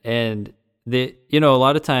understand? And a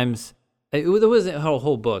lot of times it wasn't a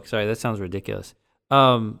whole book. Sorry, that sounds ridiculous.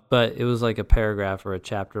 But it was like a paragraph or a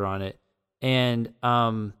chapter on it. And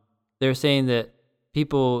they're saying that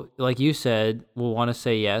people, like you said, will want to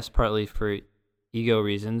say yes, partly for ego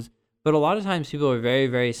reasons. But a lot of times people are very,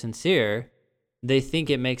 very sincere. They think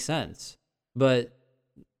it makes sense. But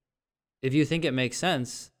if you think it makes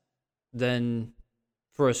sense, then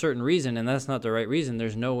for a certain reason, and that's not the right reason,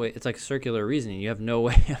 there's no way. It's like circular reasoning. You have no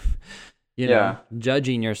way of, Yeah.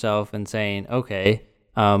 judging yourself and saying, okay,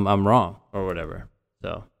 I'm wrong or whatever.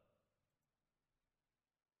 So.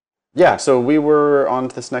 Yeah, so we were on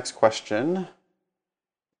to this next question,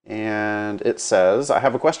 and it says, I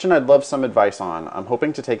have a question I'd love some advice on. I'm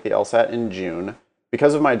hoping to take the LSAT in June.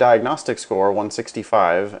 Because of my diagnostic score,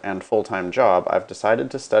 165, and full-time job, I've decided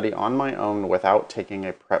to study on my own without taking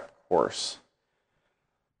a prep course.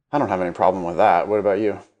 I don't have any problem with that. What about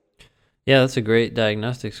you? Yeah, that's a great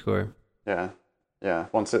diagnostic score. Yeah. Yeah.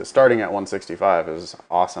 Starting at 165 is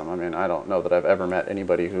awesome. I mean, I don't know that I've ever met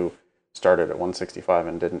anybody who started at 165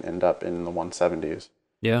 and didn't end up in the 170s.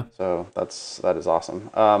 Yeah. So that is awesome.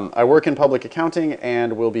 I work in public accounting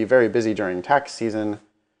and will be very busy during tax season,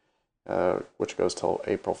 which goes till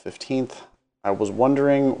April 15th. I was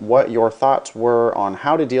wondering what your thoughts were on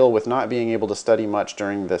how to deal with not being able to study much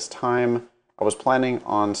during this time. I was planning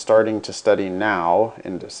on starting to study now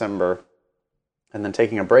in December and then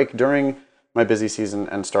taking a break during my busy season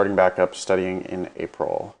and starting back up studying in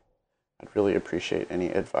April. I'd really appreciate any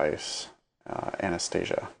advice,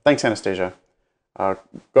 Anastasia. Thanks, Anastasia. Go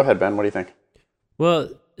ahead, Ben. What do you think? Well,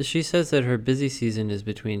 she says that her busy season is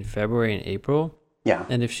between February and April. Yeah.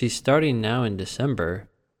 And if she's starting now in December,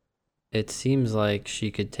 it seems like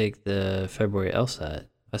she could take the February LSAT,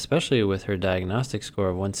 especially with her diagnostic score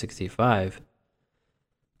of 165.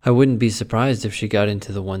 I wouldn't be surprised if she got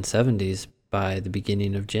into the 170s by the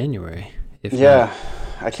beginning of January. Yeah,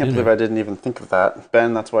 I can't believe I didn't even think of that.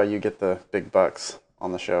 Ben, that's why you get the big bucks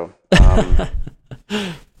on the show.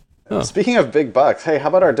 Speaking of big bucks, hey, how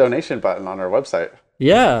about our donation button on our website?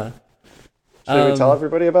 Yeah. Should we tell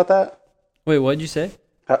everybody about that? Wait, what'd you say?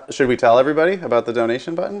 Should we tell everybody about the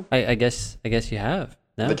donation button? I guess you have.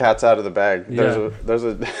 No? The cat's out of the bag. Yeah.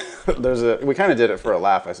 There's a we kind of did it for a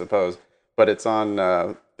laugh, I suppose, but it's on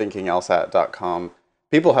thinkinglsat.com.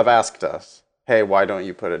 People have asked us, hey, why don't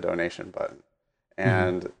you put a donation button?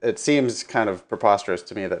 And it seems kind of preposterous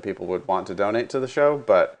to me that people would want to donate to the show,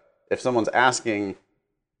 but if someone's asking,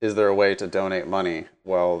 is there a way to donate money?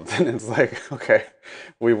 Well, then it's like, okay,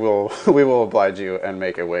 we will oblige you and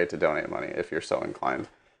make a way to donate money if you're so inclined.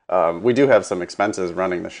 We do have some expenses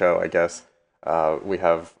running the show, I guess. We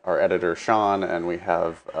have our editor, Sean, and we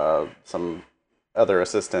have some other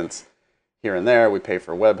assistants here and there. We pay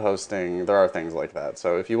for web hosting. There are things like that.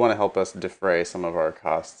 So if you want to help us defray some of our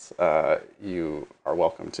costs, you are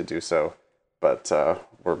welcome to do so. But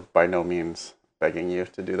we're by no means begging you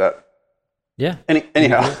to do that. Yeah.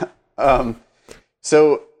 Anyhow,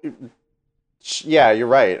 so yeah, you're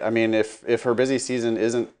right. I mean, if her busy season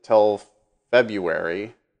isn't till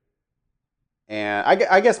February, and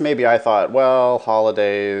I guess maybe I thought, well,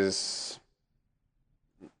 holidays,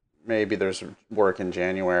 maybe there's work in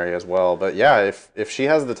January as well. But yeah, if she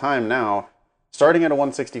has the time now, starting at a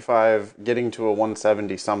 165, getting to a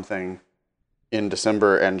 170 something in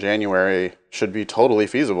December and January should be totally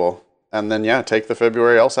feasible. And then, yeah, take the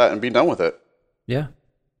February LSAT and be done with it. Yeah.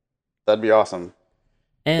 That'd be awesome.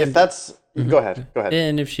 And if that's... Go ahead.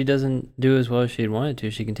 And if she doesn't do as well as she'd wanted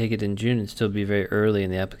to, she can take it in June and still be very early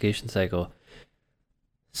in the application cycle.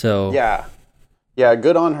 So... Yeah. Yeah,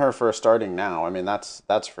 good on her for starting now. I mean, that's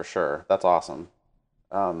for sure. That's awesome.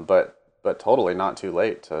 But totally not too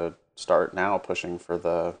late to start now pushing for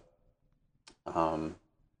the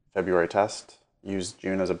February test. Use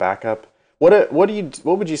June as a backup. What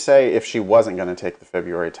would you say if she wasn't going to take the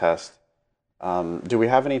February test? Do we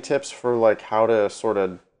have any tips for like how to sort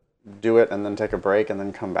of do it and then take a break and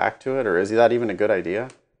then come back to it, or is that even a good idea?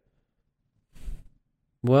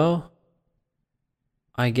 Well,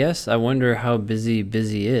 I guess I wonder how busy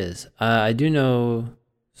is. I do know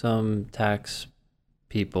some tax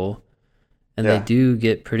people, and they do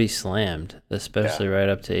get pretty slammed, especially right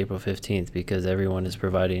up to April 15th, because everyone is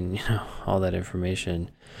providing, all that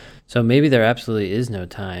information. So maybe there absolutely is no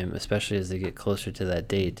time, especially as they get closer to that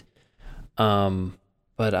date.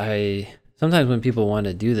 But sometimes when people want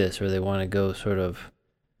to do this, or they want to go sort of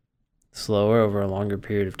slower over a longer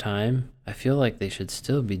period of time, I feel like they should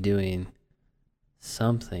still be doing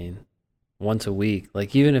something once a week,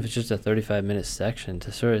 like even if it's just a 35-minute section,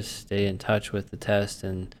 to sort of stay in touch with the test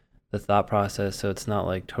and the thought process, so it's not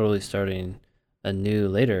like totally starting anew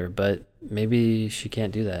later. But maybe she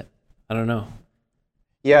can't do that. I don't know.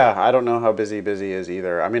 Yeah, I don't know how busy is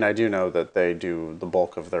either. I mean, I do know that they do the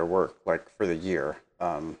bulk of their work like for the year,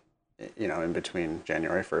 in between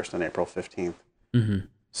January 1st and April 15th. Mm-hmm.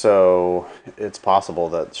 So it's possible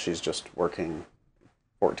that she's just working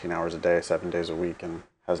 14 hours a day, 7 days a week, and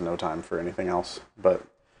has no time for anything else. But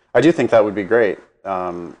I do think that would be great.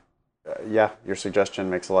 Yeah, your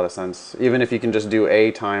suggestion makes a lot of sense. Even if you can just do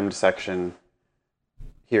a timed section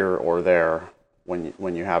here or there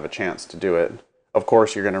when you have a chance to do it. Of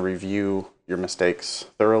course, you're going to review your mistakes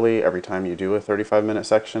thoroughly every time you do a 35-minute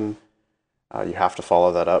section. You have to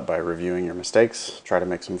follow that up by reviewing your mistakes, try to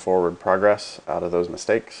make some forward progress out of those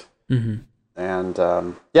mistakes. Mm-hmm. And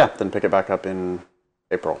then pick it back up in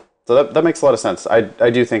April. So that makes a lot of sense. I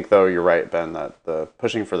do think, though, you're right, Ben, that the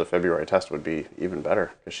pushing for the February test would be even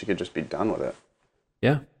better because she could just be done with it.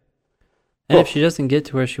 Yeah. And Cool. if she doesn't get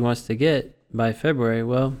to where she wants to get by February,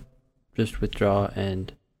 well, just withdraw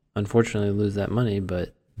and unfortunately lose that money,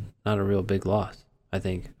 but not a real big loss, I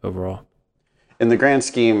think, overall. In the grand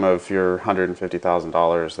scheme of your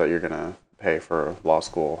 $150,000 that you're going to pay for law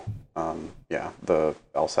school, yeah, the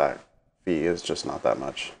LSAC fee is just not that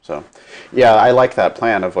much. So, yeah, I like that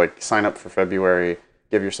plan of like sign up for February,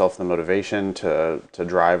 give yourself the motivation to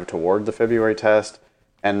drive toward the February test,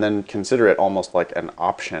 and then consider it almost like an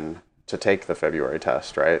option to take the February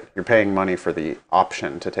test, right? You're paying money for the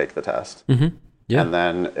option to take the test. Mm-hmm. Yeah. And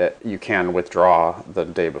then you can withdraw the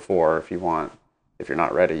day before if you want. If you're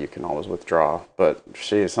not ready, you can always withdraw. But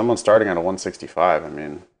someone starting at a 165, I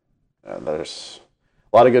mean, there's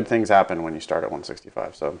a lot of good things happen when you start at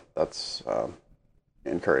 165. So that's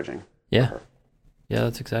encouraging. Yeah. Yeah,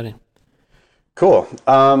 that's exciting. Cool.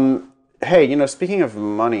 Hey, speaking of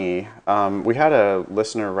money, we had a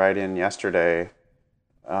listener write in yesterday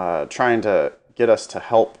trying to get us to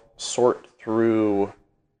help sort through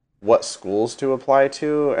what schools to apply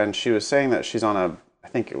to. And she was saying that she's on I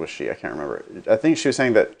think it was I can't remember. I think she was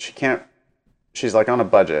saying that she's like on a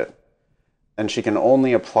budget and she can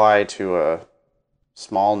only apply to a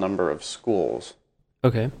small number of schools.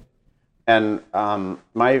 Okay. And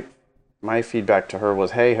my feedback to her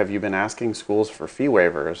was, hey, have you been asking schools for fee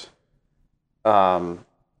waivers? And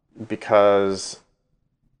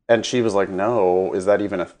she was like, no, is that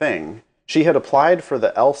even a thing? She had applied for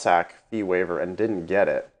the LSAC fee waiver and didn't get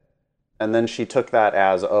it. And then she took that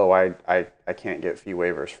as, oh, I can't get fee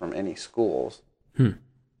waivers from any schools.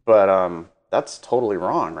 But that's totally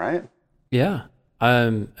wrong, right? Yeah. I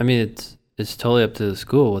mean, it's totally up to the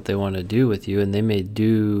school what they want to do with you, and they may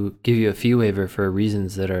give you a fee waiver for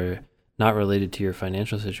reasons that are not related to your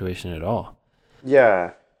financial situation at all.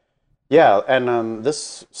 Yeah. Yeah, and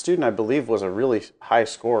this student, I believe, was a really high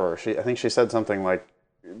scorer. I think she said something like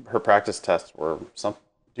her practice tests were some.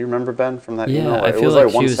 Do you remember, Ben, from that email? Yeah, I feel like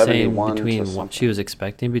she was saying 171 between what she was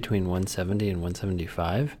expecting between 170 and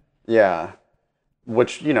 175. Yeah,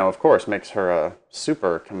 which, of course, makes her a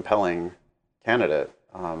super compelling candidate.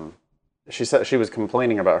 She said she was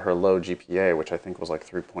complaining about her low GPA, which I think was like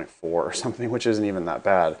 3.4 or something, which isn't even that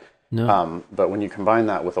bad. No. But when you combine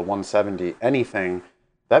that with a 170 anything,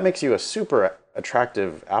 that makes you a super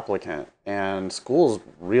attractive applicant, and schools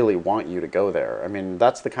really want you to go there. I mean,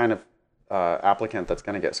 that's the kind of applicant that's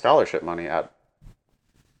going to get scholarship money at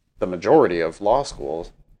the majority of law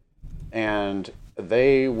schools, and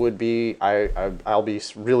they would be. I'll be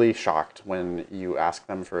really shocked when you ask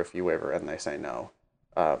them for a fee waiver and they say no.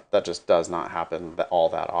 That just does not happen all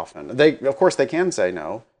that often. Of course, they can say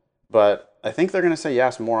no, but I think they're going to say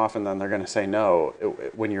yes more often than they're going to say no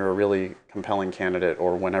when you're a really compelling candidate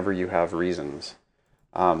or whenever you have reasons.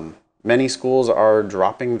 Many schools are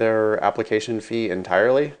dropping their application fee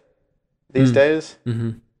entirely these days.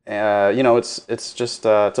 Mm-hmm. It's just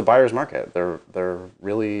it's a buyer's market. They're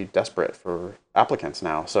really desperate for applicants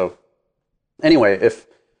now. So anyway, if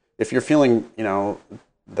you're feeling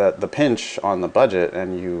the pinch on the budget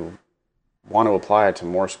and you want to apply to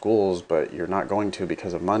more schools, but you're not going to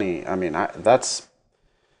because of money, I mean, I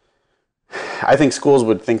think schools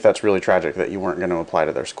would think that's really tragic that you weren't going to apply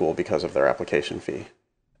to their school because of their application fee.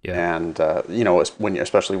 Yeah. And,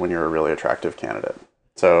 especially when you're a really attractive candidate.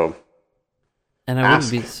 So. And I wouldn't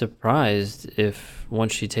be surprised if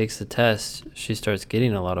once she takes the test, she starts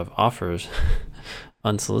getting a lot of offers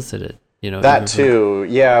unsolicited. That too.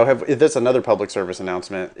 Yeah. That's another public service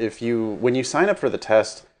announcement. When you sign up for the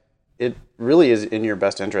test, it really is in your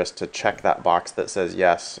best interest to check that box that says,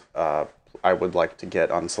 yes, I would like to get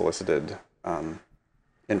unsolicited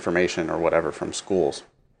information or whatever from schools.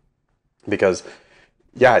 Because,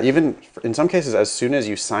 yeah, even in some cases, as soon as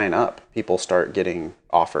you sign up, people start getting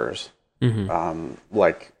offers,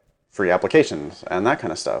 like free applications and that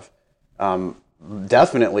kind of stuff.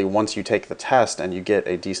 Definitely, once you take the test and you get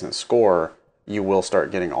a decent score, you will start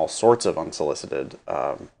getting all sorts of unsolicited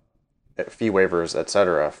fee waivers,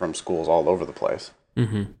 etc., from schools all over the place.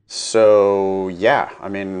 Mm-hmm. So, yeah, I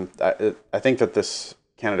mean, I think that this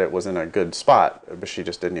candidate was in a good spot, but she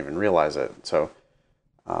just didn't even realize it. So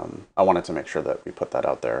I wanted to make sure that we put that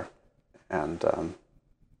out there. And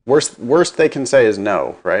worst they can say is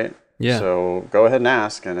no, right? Yeah. So go ahead and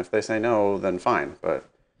ask, and if they say no, then fine. But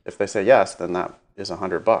if they say yes, then that is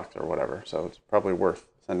 $100 or whatever. So it's probably worth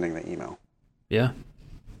sending the email. Yeah.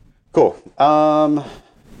 Cool. On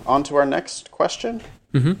to our next question.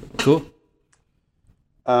 Mm-hmm. Cool.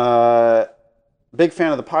 Big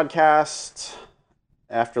fan of the podcast,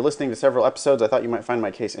 After listening to several episodes, I thought you might find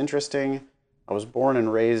my case interesting. I was born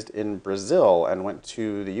and raised in Brazil and went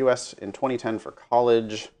to the U.S. in 2010 for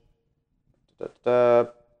college.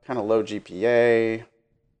 Kind of low GPA.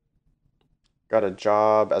 Got a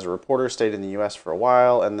job as a reporter, stayed in the U.S. for a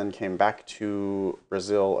while, and then came back to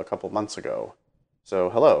Brazil a couple months ago. So,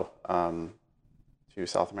 hello to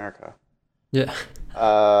South America. Yeah.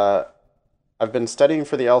 I've been studying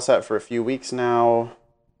for the LSAT for a few weeks now.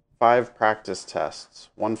 5 practice tests,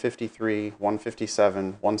 153,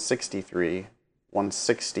 157, 163,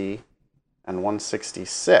 160, and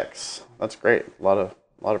 166. That's great. A lot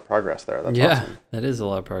of progress there. That's awesome. That is a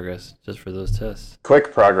lot of progress just for those tests.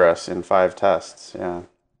 Quick progress in 5 tests, yeah.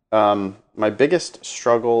 My biggest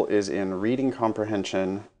struggle is in reading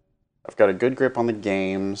comprehension. I've got a good grip on the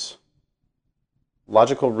games.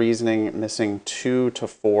 Logical reasoning, missing 2 to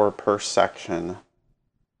 4 per section.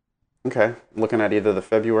 Okay, looking at either the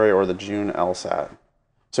February or the June LSAT.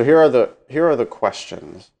 So here are the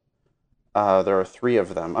questions. There are 3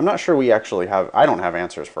 of them. I'm not sure we actually have. I don't have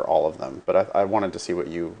answers for all of them, but I wanted to see what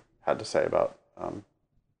you had to say about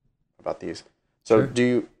these. So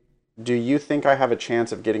Sure. do you think I have a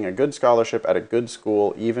chance of getting a good scholarship at a good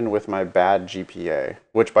school even with my bad GPA,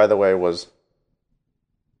 which by the way was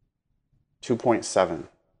 2.7,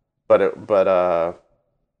 but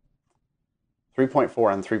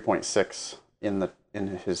 3.4 and 3.6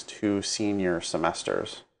 in his 2 senior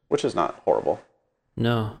semesters, which is not horrible.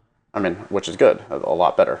 No. I mean, which is good, a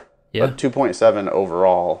lot better. Yeah. But 2.7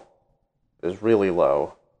 overall is really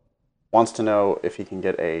low. Wants to know if he can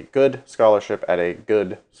get a good scholarship at a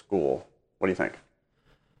good school. What do you think?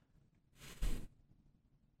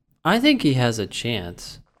 I think he has a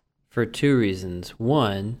chance for 2 reasons.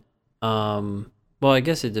 One, well, I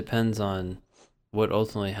guess it depends on what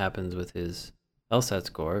ultimately happens with his LSAT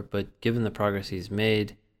score, but given the progress he's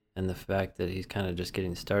made and the fact that he's kind of just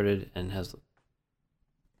getting started and has,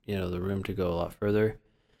 the room to go a lot further,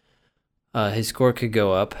 his score could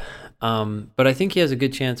go up. But I think he has a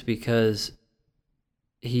good chance because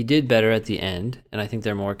he did better at the end, and I think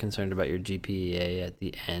they're more concerned about your GPA at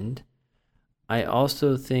the end. I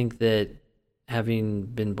also think that having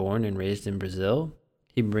been born and raised in Brazil,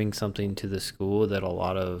 he brings something to the school that a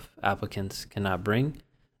lot of applicants cannot bring.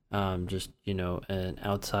 Just, an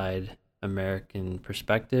outside American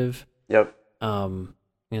perspective. Yep.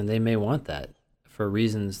 They may want that for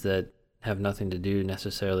reasons that have nothing to do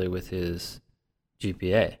necessarily with his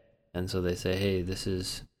GPA. And so they say, hey,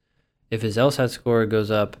 if his LSAT score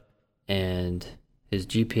goes up and his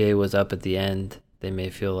GPA was up at the end, they may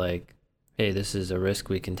feel like, hey, this is a risk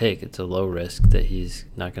we can take. It's a low risk that he's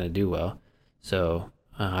not going to do well. So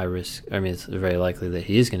a high risk, it's very likely that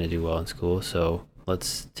he is going to do well in school. So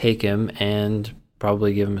let's take him and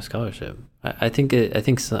probably give him a scholarship. I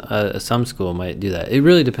think some school might do that. It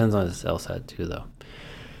really depends on his LSAT too, though.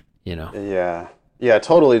 Yeah,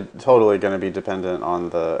 totally going to be dependent on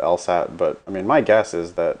the LSAT. But I mean, my guess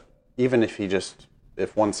is that even if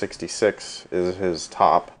if 166 is his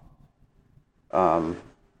top, that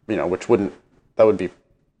would be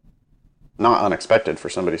not unexpected for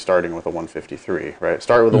somebody starting with a 153, right?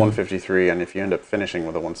 Start with a 153, and if you end up finishing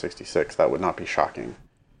with a 166, that would not be shocking.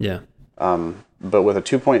 Yeah. But with a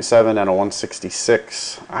 2.7 and a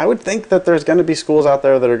 166, I would think that there's going to be schools out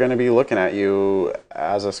there that are going to be looking at you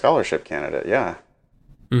as a scholarship candidate. Yeah.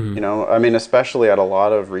 Mm-hmm. Especially at a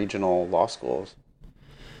lot of regional law schools.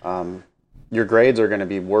 Your grades are going to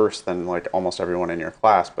be worse than like almost everyone in your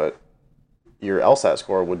class, but your LSAT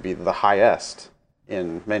score would be the highest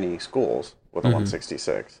in many schools with a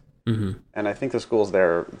 166. Mm-hmm. And I think the schools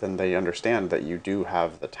there, then they understand that you do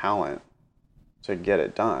have the talent to get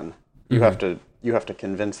it done. You have to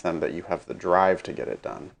convince them that you have the drive to get it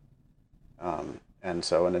done. And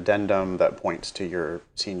so an addendum that points to your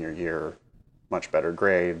senior year, much better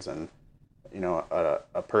grades, and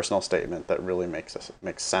a personal statement that really makes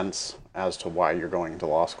sense as to why you're going to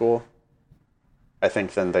law school. I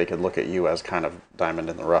think then they could look at you as kind of diamond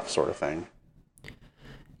in the rough sort of thing.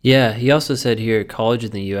 Yeah, he also said here college in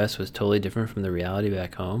the U.S. was totally different from the reality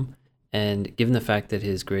back home. And given the fact that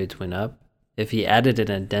his grades went up, if he added an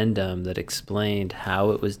addendum that explained how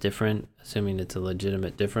it was different, assuming it's a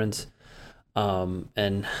legitimate difference,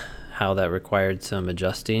 and how that required some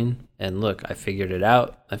adjusting. And look, I figured it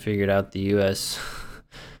out. I figured out the U.S.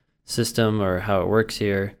 system or how it works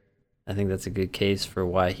here. I think that's a good case for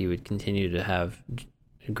why he would continue to have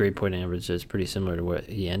grade point averages pretty similar to what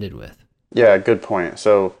he ended with. Yeah, good point.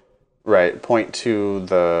 So, right, point to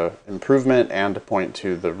the improvement and point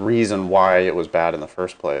to the reason why it was bad in the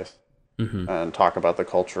first place, and talk about the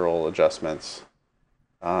cultural adjustments.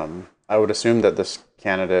 I would assume that this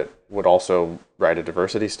candidate would also write a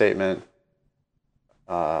diversity statement,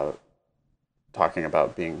 uh, talking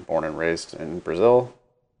about being born and raised in Brazil.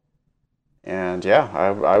 And yeah,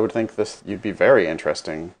 I would think you'd be very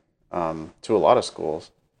interesting to a lot of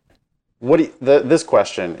schools. This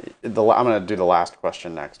question? I'm going to do the last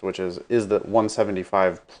question next, which is the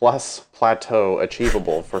 175 plus plateau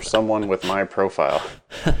achievable for someone with my profile?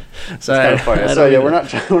 It's kind of funny. So yeah, we're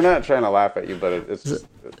not trying to laugh at you, but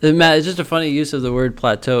Matt, it's just a funny use of the word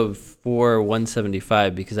plateau for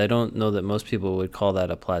 175 because I don't know that most people would call that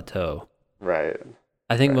a plateau. Right.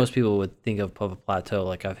 I think most people would think of a plateau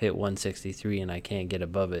like I've hit 163 and I can't get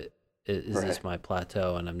above it. Is this my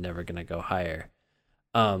plateau and I'm never going to go higher?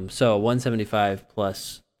 So 175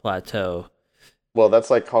 plus plateau. Well, that's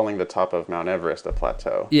like calling the top of Mount Everest a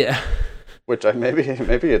plateau. Yeah. Which maybe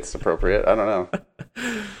it's appropriate. I don't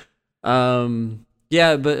know.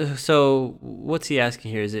 Yeah, but so what's he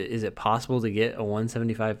asking here? Is it possible to get a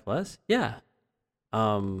 175 plus? Yeah.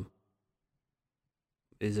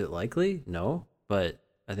 Is it likely? No, but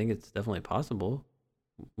I think it's definitely possible.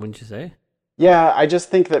 Wouldn't you say? Yeah, I just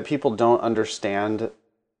think that people don't understand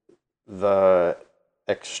the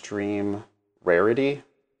extreme rarity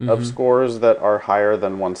of scores that are higher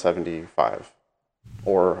than 175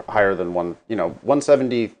 or higher than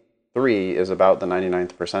 173 is about the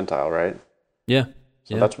 99th percentile, right? Yeah.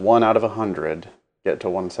 So that's 1 out of 100 get to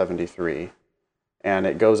 173, and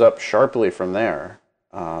it goes up sharply from there.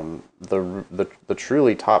 The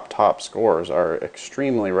truly top scores are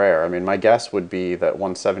extremely rare. I mean, my guess would be that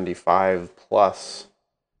 175 plus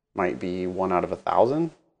might be 1 out of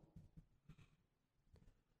 1,000.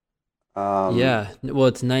 Yeah, well,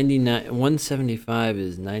 it's 99. 175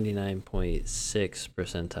 is 99.6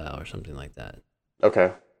 percentile or something like that.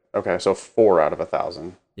 Okay, so 4 out of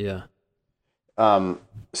 1,000. Yeah.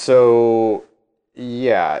 So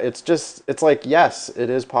yeah, it's like, yes, it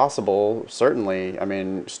is possible. Certainly. I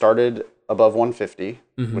mean, started above 150,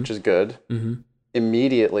 which is good.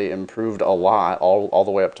 Immediately improved a lot, all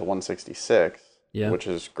the way up to 166, which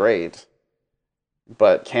is great.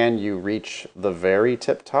 But can you reach the very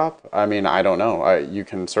tip top? I mean, I don't know. You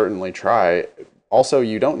can certainly try. Also,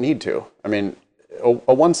 you don't need to. I mean, a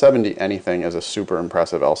 170 anything is a super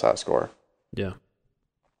impressive LSAT score. Yeah.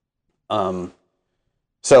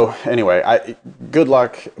 So anyway, good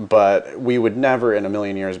luck, but we would never in a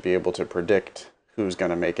million years be able to predict who's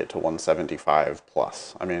going to make it to 175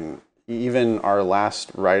 plus. I mean, even our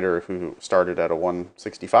last writer who started at a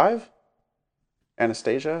 165,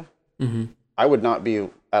 Anastasia, I would not be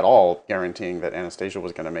at all guaranteeing that Anastasia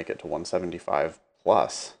was going to make it to 175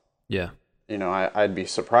 plus. Yeah. You know, I'd be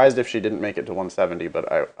surprised if she didn't make it to 170, but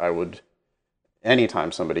I would,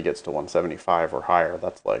 anytime somebody gets to 175 or higher,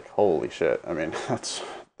 that's like, holy shit. I mean, it's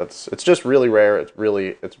just really rare. It's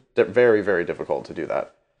very, very difficult to do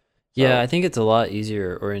that. So, yeah, I think it's a lot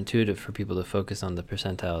easier or intuitive for people to focus on the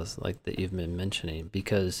percentiles like that you've been mentioning,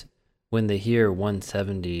 because when they hear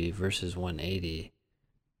 170 versus 180,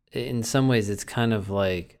 in some ways it's kind of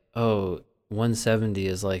like, oh, 170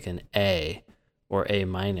 is like an A or A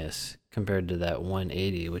minus compared to that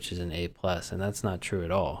 180, which is an A plus, and that's not true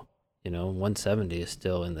at all. You know, 170 is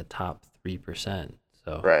still in the top 3%.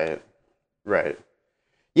 So right.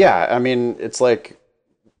 Yeah, I mean, it's like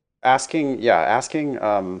asking,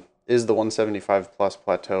 is the 175 plus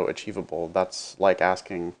plateau achievable? That's like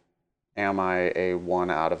asking, am I a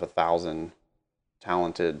 1 out of 1,000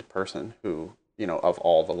 talented person who, you know, of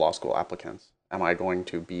all the law school applicants, am I going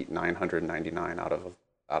to beat 999 out of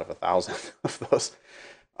 1,000 of those?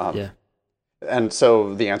 yeah. And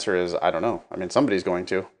so the answer is, I don't know. I mean, somebody's going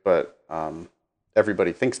to, but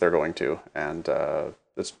everybody thinks they're going to, and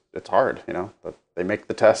it's hard, you know. But they make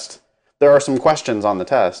the test. There are some questions on the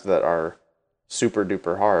test that are super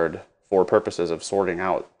duper hard for purposes of sorting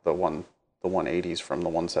out the 180s from the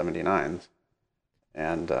 179s,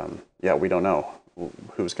 and yeah, we don't know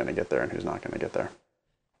who's going to get there and who's not going to get there.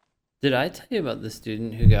 Did I tell you about the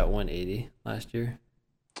student who got 180 last year?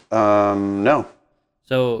 No.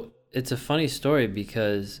 So it's a funny story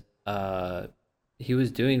because he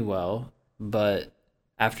was doing well, but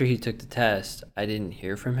after he took the test, I didn't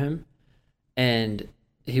hear from him. And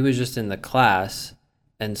he was just in the class.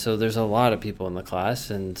 And so there's a lot of people in the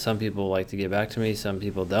class, and some people like to get back to me, some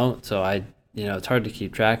people don't. So it's hard to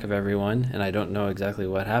keep track of everyone, and I don't know exactly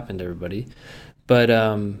what happened to everybody. But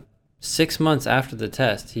 6 months after the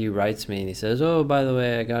test, he writes me and he says, oh, by the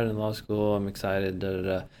way, I got in law school. I'm excited, da da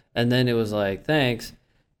da. And then it was like, thanks.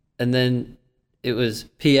 And then it was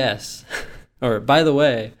PS, or by the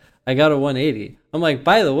way, I got a 180. I'm like,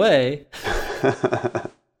 by the way,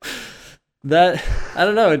 that, I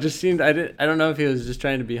don't know. It just seemed, I don't know if he was just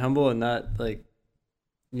trying to be humble and not like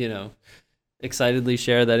you know, excitedly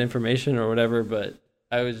share that information or whatever, but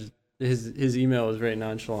I was his email was very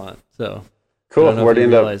nonchalant. So I Cool. don't know if he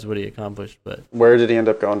realized what he accomplished, but Where did he end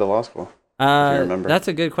up going to law school? If you remember. that's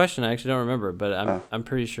a good question. I actually don't remember, but I'm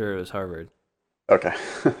pretty sure it was Harvard. Okay.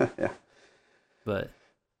 Yeah. But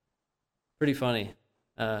pretty funny.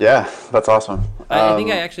 Yeah, that's awesome. I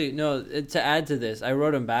think I actually no. To add to this, I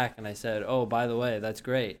wrote him back and I said, "Oh, by the way, that's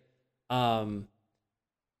great." And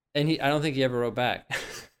I don't think he ever wrote back.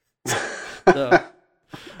 So,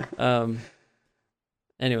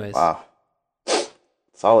 anyways. Wow.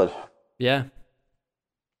 Solid. Yeah.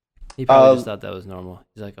 He probably just thought that was normal.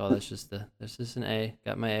 He's like, "Oh, that's just an A.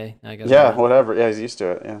 Got my A. Now I got yeah, whatever. Yeah, he's used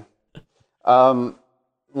to it. Yeah."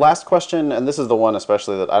 Last question, and this is the one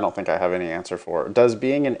especially that I don't think I have any answer for. Does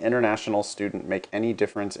being an international student make any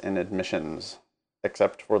difference in admissions,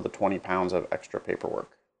 except for the 20 pounds of extra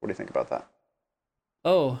paperwork? What do you think about that?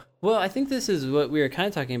 Oh, well, I think this is what we were kind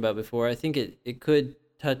of talking about before. I think it could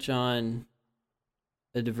touch on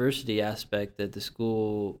the diversity aspect that the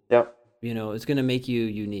school, Yep. Is going to make you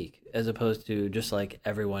unique as opposed to just like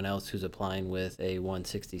everyone else who's applying with a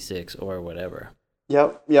 166 or whatever.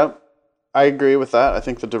 Yep. I agree with that. I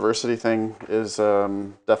think the diversity thing is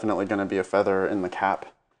definitely going to be a feather in the cap.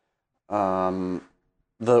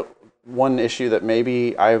 The one issue that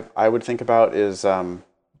maybe I would think about is I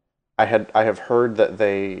have heard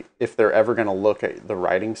that if they're ever going to look at the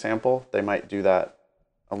writing sample, they might do that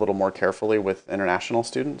a little more carefully with international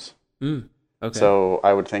students. Okay. So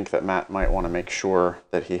I would think that Matt might want to make sure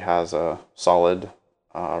that he has a solid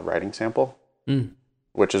writing sample,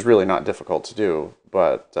 which is really not difficult to do,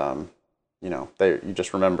 but you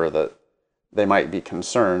just remember that they might be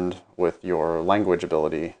concerned with your language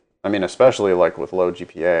ability. I mean, especially like with low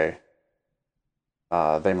GPA,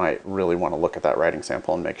 they might really want to look at that writing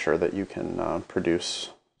sample and make sure that you can produce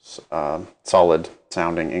solid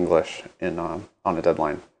sounding English on a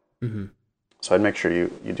deadline. Mm-hmm. So I'd make sure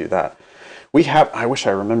you do that. I wish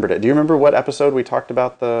I remembered it. Do you remember what episode we talked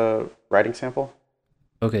about the writing sample?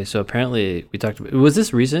 Okay, so apparently we talked about, was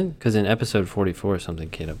this recent? Because in episode 44, something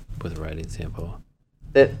came up with a writing sample.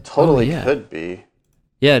 It totally could be.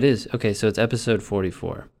 Yeah, it is. Okay, so it's episode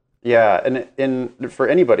 44. Yeah, and for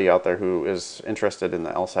anybody out there who is interested in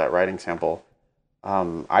the LSAT writing sample,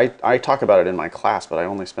 I talk about it in my class, but I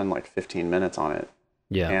only spend like 15 minutes on it.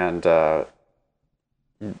 Yeah. And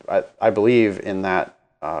I believe in that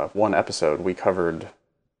one episode, we covered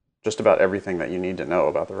just about everything that you need to know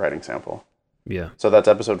about the writing sample. Yeah. So that's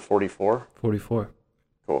episode 44? 44.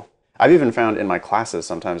 Cool. I've even found in my classes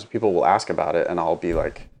sometimes people will ask about it and I'll be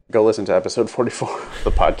like, go listen to episode 44 of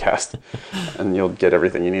the podcast and you'll get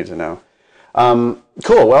everything you need to know.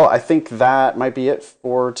 Cool. Well, I think that might be it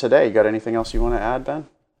for today. You got anything else you want to add, Ben?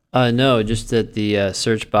 No, just that the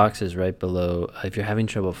search box is right below. If you're having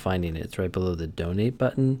trouble finding it, it's right below the donate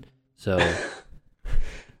button. So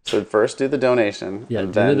So first do the donation. Yeah, and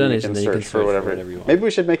do then the donation, you then can you search can for whatever you want. Maybe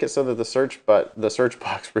we should make it so that the search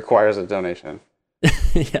box requires a donation.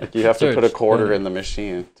 Yeah, Like you have to put a quarter donate in the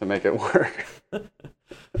machine to make it work.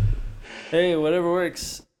 Hey, whatever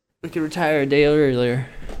works. We could retire a day earlier.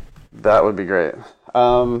 That would be great.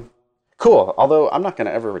 Cool. Although I'm not going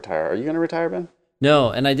to ever retire. Are you going to retire, Ben?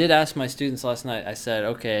 No, and I did ask my students last night. I said,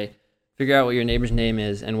 okay, figure out what your neighbor's name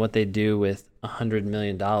is and what they do with $100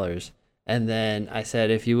 million. And then I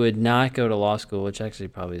said, if you would not go to law school, which actually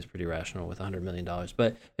probably is pretty rational with $100 million,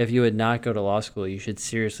 but if you would not go to law school, you should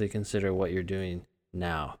seriously consider what you're doing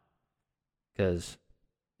now. Because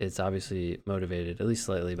it's obviously motivated, at least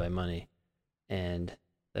slightly, by money. And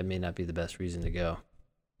that may not be the best reason to go.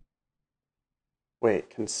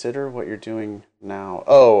 Wait, consider what you're doing now.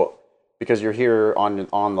 Oh, because you're here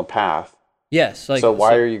on the path. Yes. So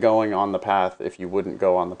why are you going on the path if you wouldn't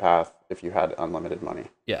go on the path if you had unlimited money?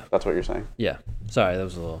 Yeah. That's what you're saying? Yeah. Sorry, that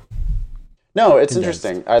was a little... No, it's condensed.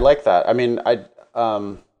 interesting. I like that. I mean,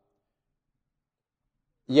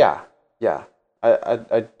 yeah.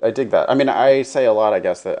 I dig that. I mean, I say a lot, I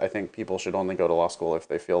guess, that I think people should only go to law school if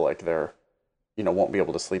they feel like they're, won't be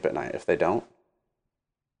able to sleep at night. If they don't,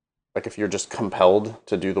 like if you're just compelled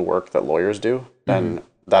to do the work that lawyers do, then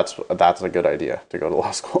that's a good idea to go to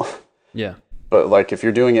law school. Yeah. But like if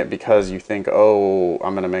you're doing it because you think, oh,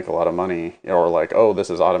 I'm going to make a lot of money, or like, oh, this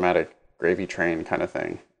is automatic gravy train kind of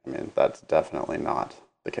thing. I mean, that's definitely not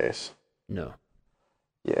the case. No.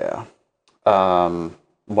 Yeah.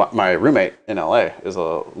 My roommate in LA is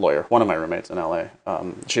a lawyer. One of my roommates in LA.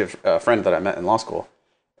 She has a friend that I met in law school,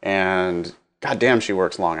 and goddamn, she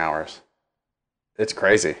works long hours. It's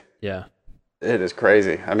crazy. Yeah. It is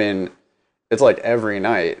crazy. I mean, it's like every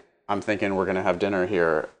night I'm thinking we're gonna have dinner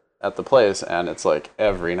here at the place, and it's like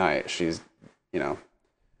every night she's,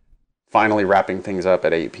 finally wrapping things up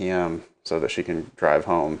at 8 p.m. so that she can drive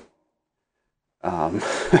home. Yeah.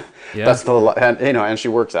 That's and she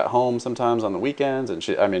works at home sometimes on the weekends, and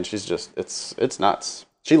she's just, it's nuts.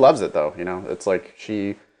 She loves it though, it's like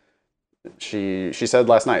she said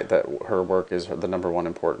last night that her work is the number one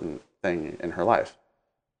important thing in her life.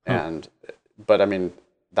 But I mean,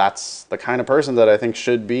 that's the kind of person that I think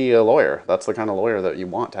should be a lawyer. That's the kind of lawyer that you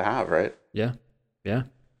want to have, right? Yeah. Yeah.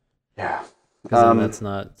 Because then that's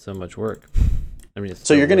not so much work. I mean,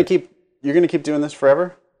 so you're gonna keep doing this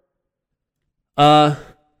forever? I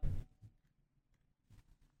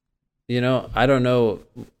don't know.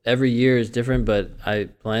 Every year is different, but I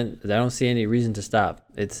don't see any reason to stop.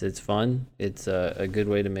 It's fun. It's a good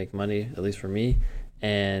way to make money, at least for me.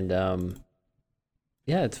 And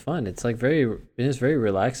yeah, it's fun. It's like it's very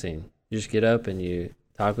relaxing. You just get up and you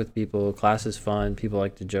talk with people. Class is fun. People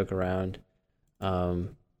like to joke around.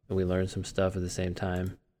 And we learn some stuff at the same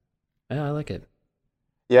time. Yeah, I like it.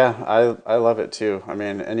 Yeah, I love it too. I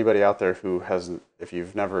mean, anybody out there who hasn't, if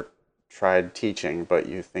you've never tried teaching, but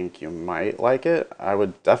you think you might like it, I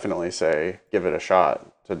would definitely say give it a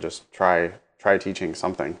shot to just try teaching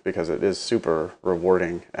something, because it is super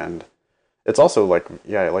rewarding, and it's also like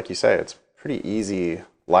you say, it's pretty easy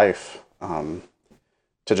life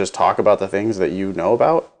to just talk about the things that you know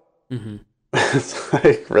about. Mm-hmm. It's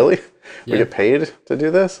like, really? Yeah. We get paid to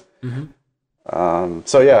do this? Mm-hmm.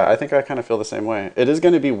 So yeah, I think I kind of feel the same way. It is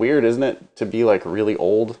going to be weird, isn't it, to be like really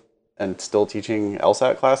old and still teaching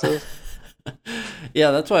LSAT classes? Yeah,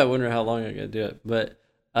 that's why I wonder how long I'm gonna do it. But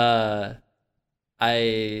I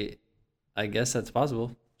guess that's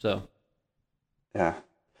possible. So yeah,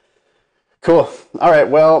 cool. All right,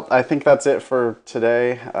 well, I think that's it for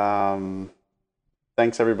today.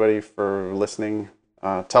 Thanks everybody for listening.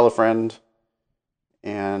 Tell a friend,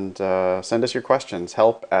 and send us your questions.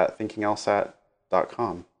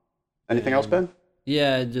 help@thinkinglsat.com. Anything else, Ben?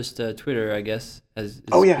 Yeah, just Twitter, I guess, has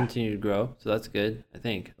continued to grow, so that's good. I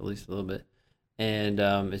think at least a little bit, and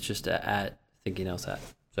it's just at thinkinglsat.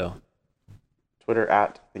 So Twitter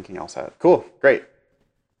 @thinkinglsat. Cool, great.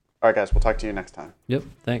 All right, guys, we'll talk to you next time. Yep.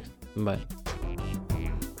 Thanks. Bye.